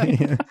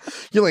crying.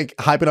 You're like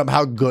hyping up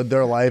how good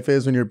their life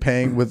is when you're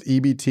paying with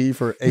EBT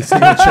for a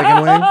single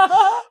chicken wing.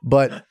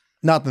 But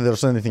not that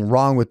there's anything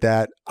wrong with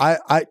that. I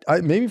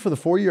maybe for the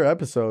 4-year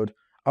episode,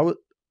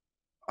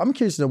 I'm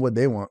curious to know what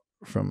they want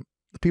from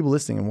the people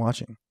listening and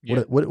watching.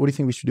 Yeah. What do you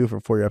think we should do for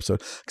a 4-year episode?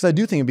 Because I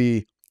do think it'd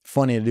be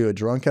funny to do a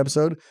drunk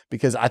episode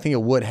because I think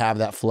it would have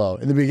that flow.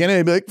 In the beginning,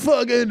 it'd be like,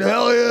 fucking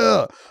hell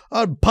yeah,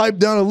 I'd pipe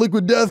down a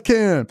liquid death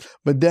can.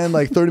 But then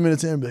like 30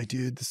 minutes in, I'd be like,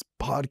 dude, this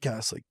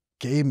podcast like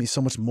gave me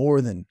so much more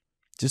than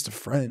just a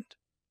friend.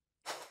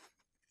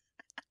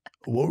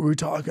 What were we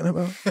talking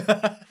about?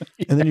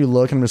 And then you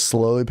look and I'm just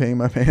slowly peeing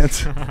my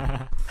pants.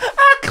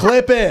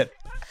 Clip it.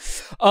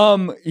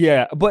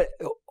 Yeah, but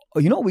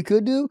you know what we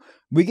could do?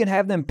 We can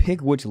have them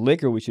pick which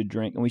liquor we should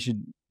drink, and we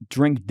should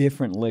drink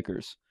different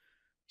liquors.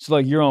 So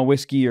like you're on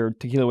whiskey or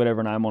tequila, whatever,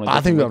 and I'm on a different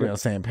I think we'll be liquor. on the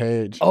same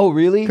page. Oh,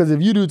 really? Because if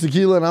you do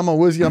tequila and I'm on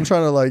whiskey, I'm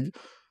trying to like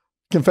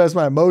confess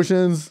my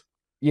emotions.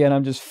 Yeah, and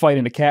I'm just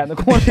fighting a cat in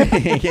the corner.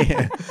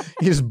 Yeah.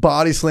 You just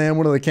body slam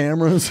one of the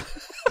cameras.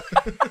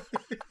 You're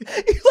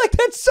like,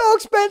 that's so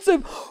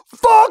expensive.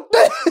 Fuck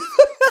this.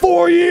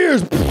 4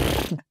 years.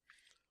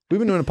 We've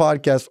been doing a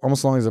podcast almost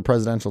as long as a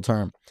presidential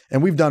term,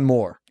 and we've done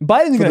more.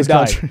 Biden's going to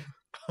die.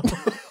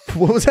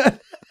 What was that?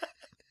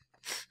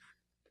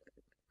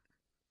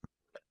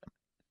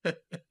 I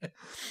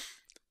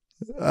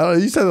don't know,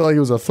 you said it like it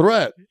was a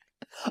threat.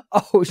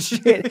 Oh,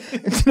 shit.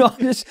 No, I'm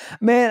just,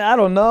 man, I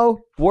don't know.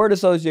 Word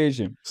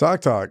association.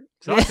 Sock talk.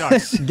 Sock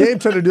talk. Gabe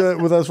tried to do it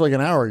with us like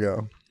an hour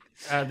ago.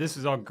 This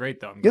was all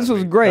great, though. This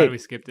was great. Glad we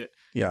skipped it.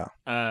 Yeah.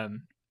 All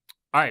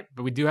right,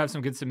 but we do have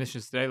some good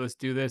submissions today. Let's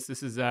do this.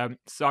 This is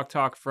Sock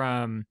Talk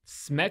from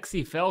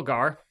Smexy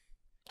Felgar.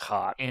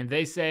 Hot. And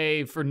they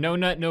say, for No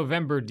Nut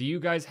November, do you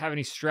guys have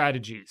any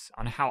strategies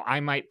on how I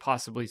might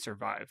possibly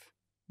survive?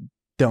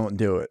 Don't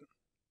do it.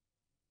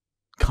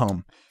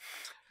 Come.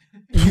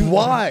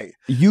 Why?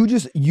 You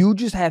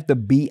just have to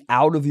be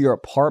out of your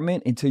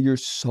apartment until you're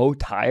so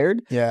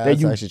tired. Yeah, that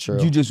that's actually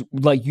true. You just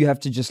like you have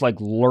to just like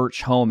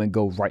lurch home and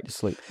go right to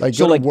sleep. Like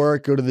so go like to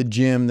work, go to the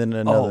gym, then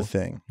another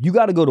thing. You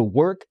got to go to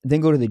work,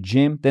 then go to the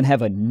gym, then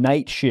have a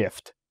night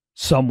shift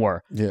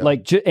somewhere. Yeah.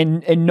 Like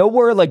and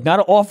nowhere, like not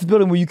an office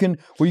building where you can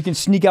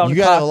sneak out. You and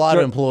got to have a lot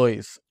of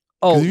employees.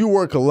 Oh, if you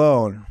work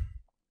alone,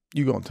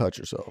 you gonna touch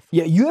yourself.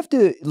 Yeah, you have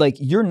to like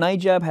your night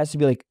job has to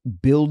be like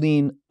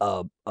building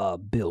a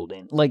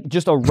building, like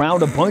just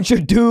around a bunch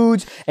of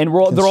dudes, and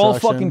they're all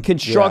fucking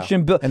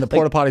construction. Yeah. And the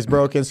porta potty's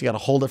broken, so you got to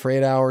hold it for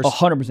 8 hours.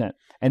 100%.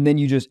 And then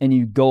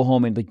you go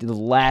home and like the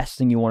last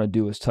thing you want to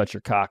do is touch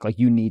your cock. Like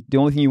the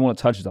only thing you want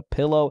to touch is a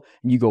pillow,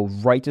 and you go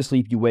right to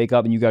sleep. You wake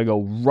up and you got to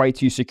go right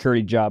to your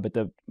security job at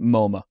the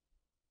MoMA.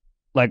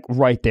 like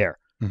right there.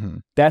 Mm-hmm.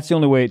 That's the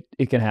only way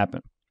it can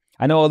happen.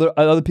 I know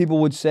other people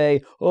would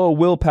say, "Oh,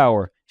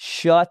 willpower."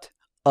 Shut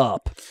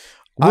up.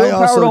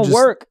 Willpower don't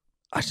work.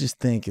 I just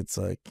think it's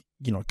like,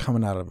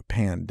 coming out of a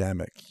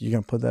pandemic, you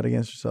gonna put that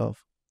against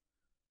yourself?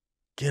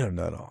 Get a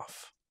nut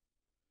off.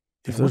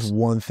 If there's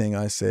one thing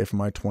I say for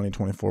my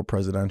 2024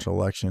 presidential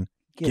election,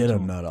 get a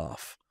nut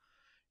off.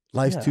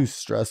 Life's too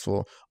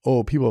stressful.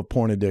 Oh, people have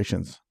porn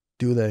addictions.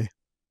 Do they?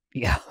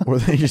 Yeah. Or are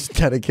they just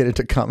dedicated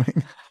to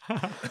coming?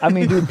 I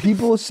mean, dude,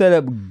 people set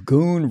up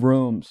goon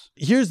rooms.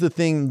 Here's the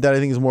thing that I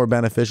think is more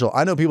beneficial.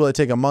 I know people that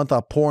take a month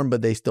off porn,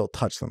 but they still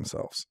touch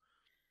themselves.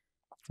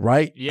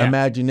 Right? Yeah.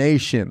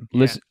 Imagination.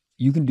 Listen,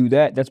 you can do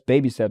that. That's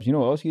baby steps. You know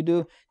what else you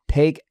do?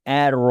 Take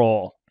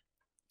Adderall.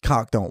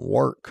 Cock don't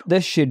work.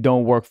 This shit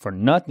don't work for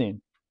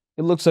nothing.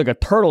 It looks like a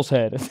turtle's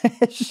head.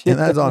 And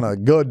that's on a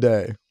good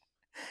day.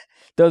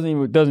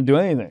 Doesn't do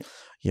anything.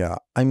 Yeah.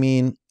 I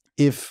mean,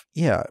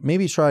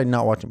 maybe try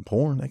not watching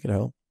porn. That could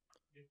help.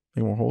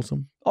 Be more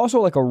wholesome.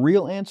 Also, like a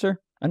real answer.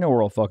 I know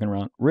we're all fucking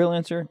around. Real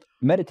answer.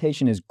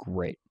 Meditation is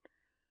great.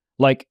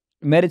 Like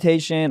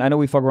meditation. I know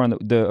we fuck around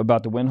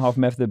about the Wim Hof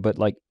method, but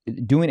like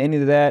doing any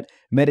of that,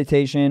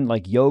 meditation,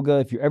 like yoga,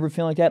 if you're ever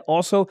feeling like that.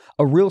 Also,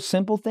 a real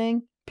simple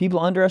thing people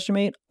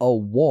underestimate: a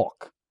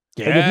walk.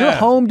 Yeah. Like if you're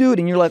home, dude,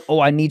 and you're like,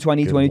 oh, I need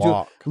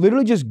to.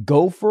 Literally just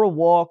go for a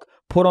walk.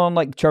 Put on,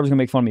 like, Trevor's gonna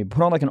make fun of me.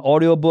 Put on like an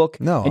audio book.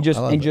 No,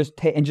 and just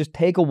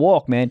take a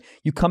walk, man.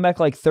 You come back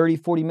like 30,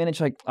 40 minutes.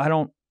 Like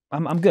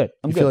I'm good.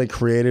 You feel like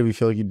creative. You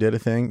feel like you did a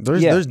thing.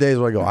 There's days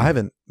where I go, I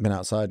haven't been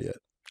outside yet.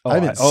 I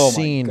haven't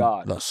seen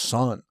the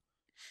sun.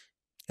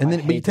 And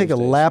then but you take a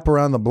lap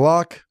around the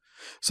block.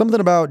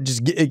 Something about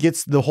it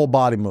gets the whole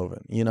body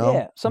moving.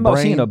 Yeah. Something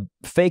about seeing a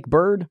fake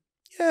bird.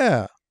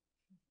 Yeah.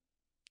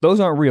 Those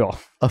aren't real.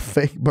 A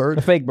fake bird?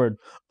 A fake bird.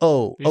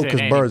 Oh,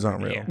 because birds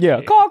aren't real.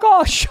 Yeah.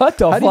 Caw, shut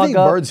the fuck up. How do you think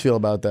birds feel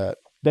about that?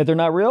 That they're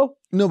not real?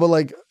 No, but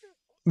like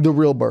the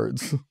real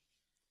birds.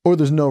 Or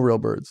there's no real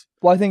birds.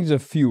 Well, I think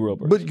there's a few real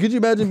birds. But could you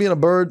imagine being a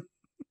bird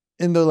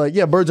and they're like,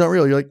 yeah, birds aren't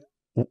real. You're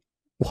like,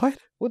 what?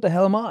 What the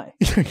hell am I?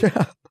 Yeah.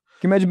 Can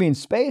you imagine being in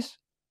space?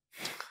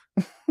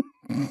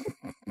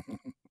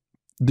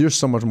 There's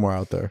so much more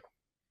out there.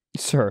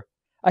 Sir,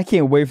 I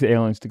can't wait for the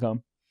aliens to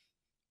come.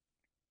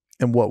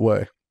 In what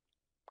way?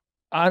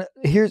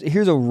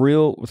 Here's a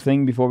real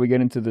thing before we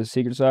get into the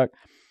secret sock.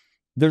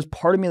 There's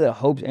part of me that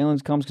hopes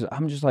aliens comes because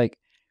I'm just like,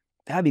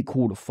 that'd be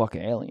cool to fuck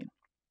an alien.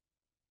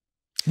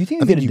 You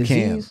think you get a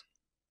disease?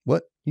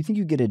 What? You think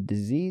you get a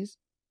disease?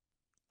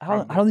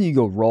 I don't think you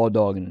go raw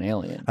dog in an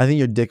alien. I think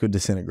your dick would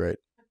disintegrate.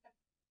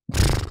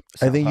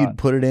 I think you'd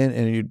put it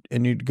in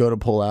and you'd go to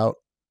pull out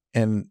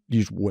and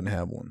you just wouldn't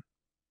have one.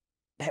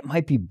 That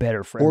might be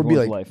better for everyone's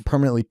everyone's life. Or be like life.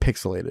 permanently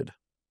pixelated.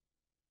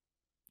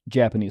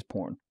 Japanese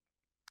porn.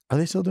 Are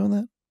they still doing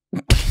that?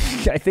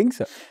 I think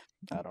so.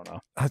 I don't know.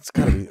 That's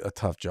got to be a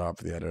tough job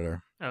for the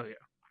editor. Oh, yeah.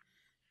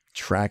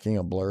 Tracking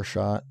a blur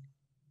shot.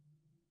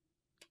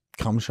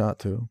 Cum shot,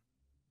 too.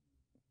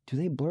 Do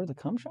they blur the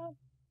cum shot?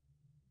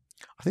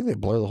 I think they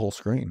blur the whole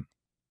screen.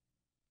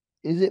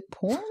 Is it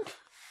porn?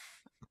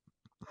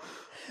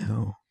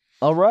 No.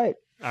 All right.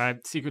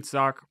 Secret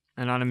sock,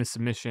 anonymous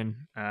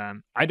submission.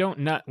 I don't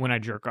nut when I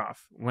jerk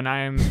off. When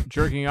I am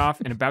jerking off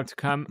and about to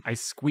come, I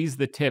squeeze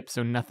the tip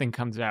so nothing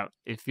comes out.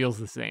 It feels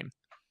the same.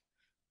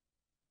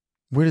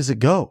 Where does it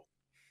go?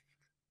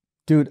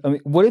 Dude, I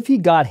mean, what if he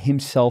got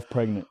himself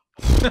pregnant?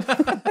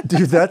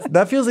 Dude,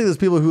 that feels like those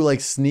people who like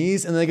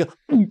sneeze and they go,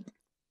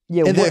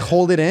 yeah, and they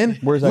hold it in.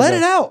 Where's that? Let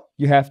it out.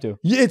 You have to.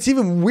 Yeah, it's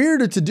even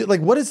weirder to do. Like,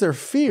 what is their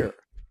fear?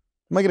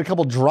 Might get a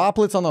couple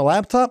droplets on their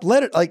laptop.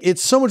 Let it. Like,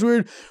 it's so much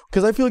weird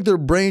because I feel like their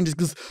brain just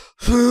goes,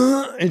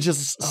 it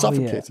just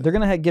suffocates. Yeah. They're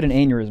gonna get an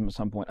aneurysm at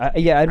some point. I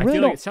really feel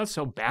don't. like it sounds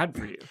so bad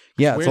for you.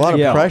 Yeah, it's a lot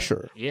of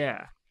pressure.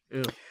 Yeah.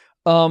 Ew.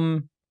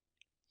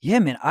 Yeah,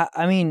 man.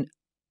 I mean,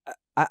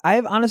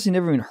 I've honestly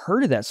never even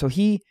heard of that.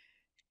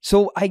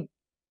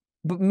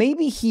 But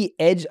maybe he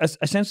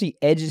essentially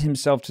edges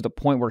himself to the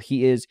point where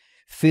he is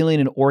feeling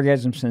an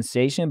orgasm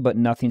sensation, but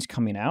nothing's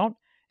coming out,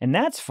 and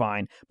that's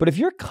fine. But if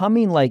you're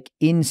coming like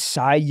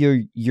inside your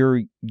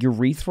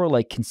urethra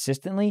like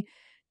consistently,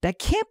 that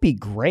can't be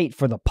great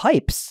for the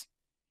pipes.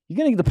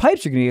 The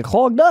pipes are gonna get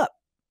clogged up,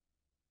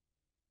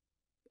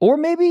 or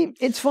maybe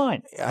it's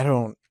fine.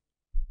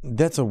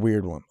 That's a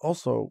weird one.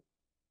 Also,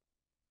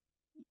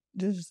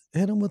 just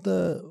hit him with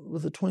the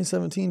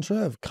 2017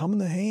 Trev. Come in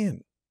the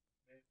hand.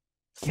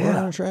 Throw it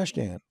on a trash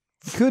can.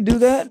 Could do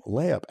that.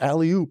 Layup.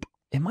 Alley-oop.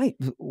 It might.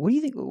 What do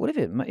you think? What if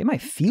it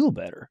might feel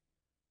better?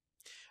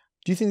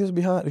 Do you think this would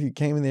be hot if you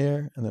came in the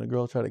air and then a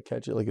girl tried to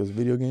catch it like it was a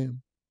video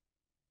game?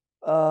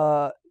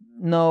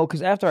 No,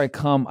 because after I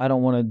come, I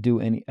don't want to do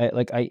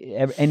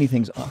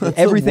everything's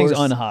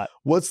unhot.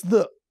 What's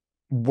the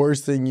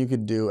worst thing you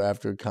could do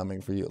after coming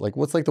for you? Like,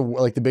 what's like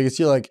the biggest?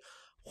 You're like,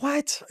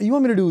 what? You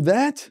want me to do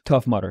that?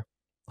 Tough Mudder.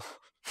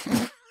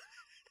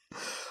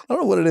 I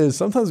don't know what it is.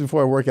 Sometimes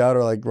before I work out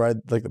or like ride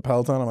like the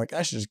Peloton, I'm like,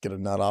 I should just get a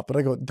nut off. But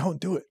I go, don't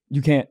do it.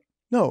 You can't.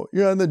 No,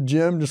 you're in the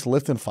gym just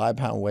lifting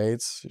 5-pound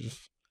weights.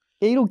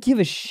 You don't give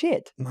a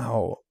shit.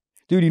 No.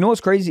 Dude, you know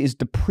what's crazy is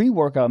the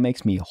pre-workout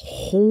makes me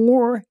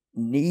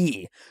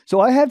horny. So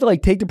I have to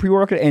like take the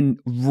pre-workout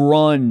and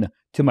run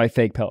to my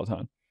fake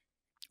Peloton.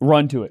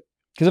 Run to it.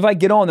 Because if I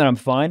get on, then I'm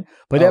fine.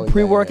 But that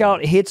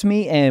pre-workout hits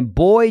me, and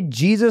boy,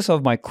 Jesus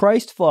of my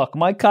Christ, fuck,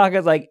 my cock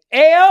is like,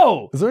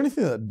 ayo! Is there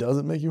anything that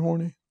doesn't make you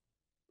horny?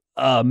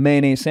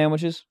 Mayonnaise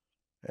sandwiches.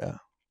 Yeah.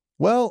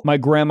 Well, my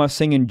grandma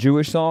singing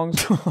Jewish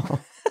songs.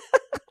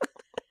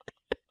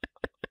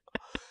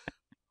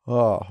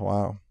 Oh,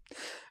 wow.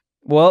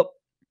 Well,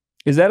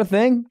 is that a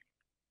thing?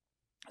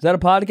 Is that a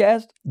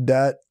podcast?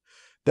 That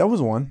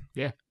was one.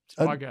 Yeah, it's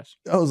a podcast.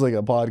 That was like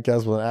a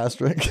podcast with an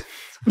asterisk.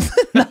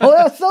 No, that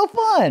was so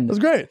fun. It was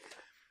great.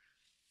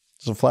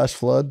 It's a flash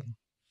flood.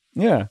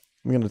 Yeah.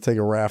 I'm going to take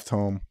a raft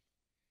home.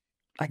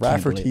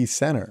 Rafferty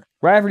Center.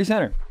 Rafferty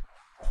Center.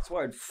 That's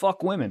why I'd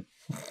fuck women.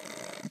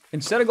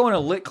 Instead of going to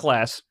lit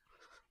class.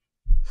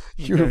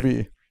 You would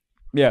be.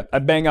 Yeah, I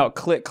bang out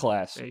clit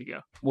class. There you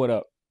go. What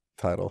up?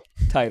 Title.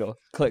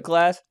 Clit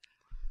class.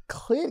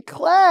 Clit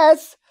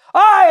class.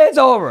 All right, it's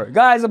over.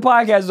 Guys, the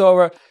podcast is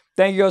over.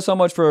 Thank you guys so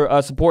much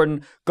for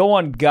supporting. Go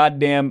on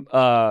goddamn,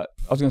 I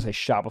was going to say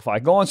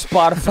Shopify. Go on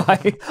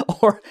Spotify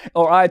or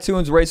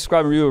iTunes. Rate,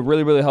 subscribe, and review. It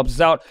really, really helps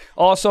us out.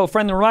 Also,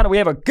 friendly reminder, we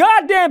have a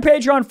goddamn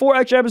Patreon, 4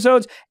 extra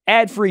episodes,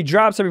 ad-free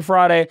drops every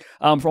Friday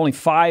for only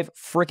 $5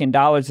 freaking.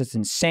 That's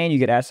insane. You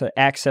get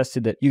access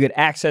to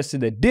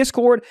the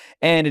Discord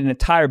and an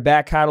entire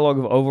back catalog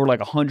of over like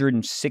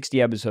 160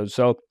 episodes.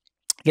 So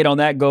get on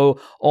that. Go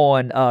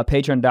on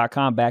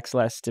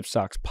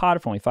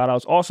patreon.com/stiffsockspod for only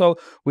 $5. Also,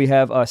 we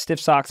have Stiff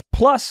Socks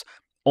Plus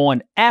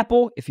on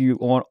Apple. If you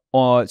want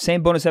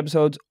same bonus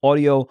episodes,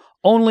 audio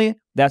only,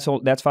 that's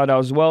 $5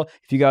 as well.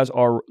 If you guys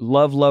are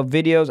love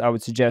videos, I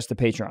would suggest the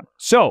Patreon.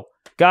 So,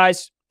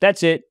 guys,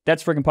 that's it.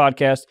 That's freaking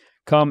podcast.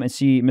 Come and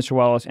see Mr.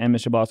 Wallace and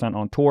Mr. Boston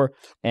on tour.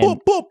 And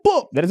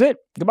that is it.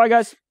 Goodbye,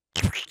 guys.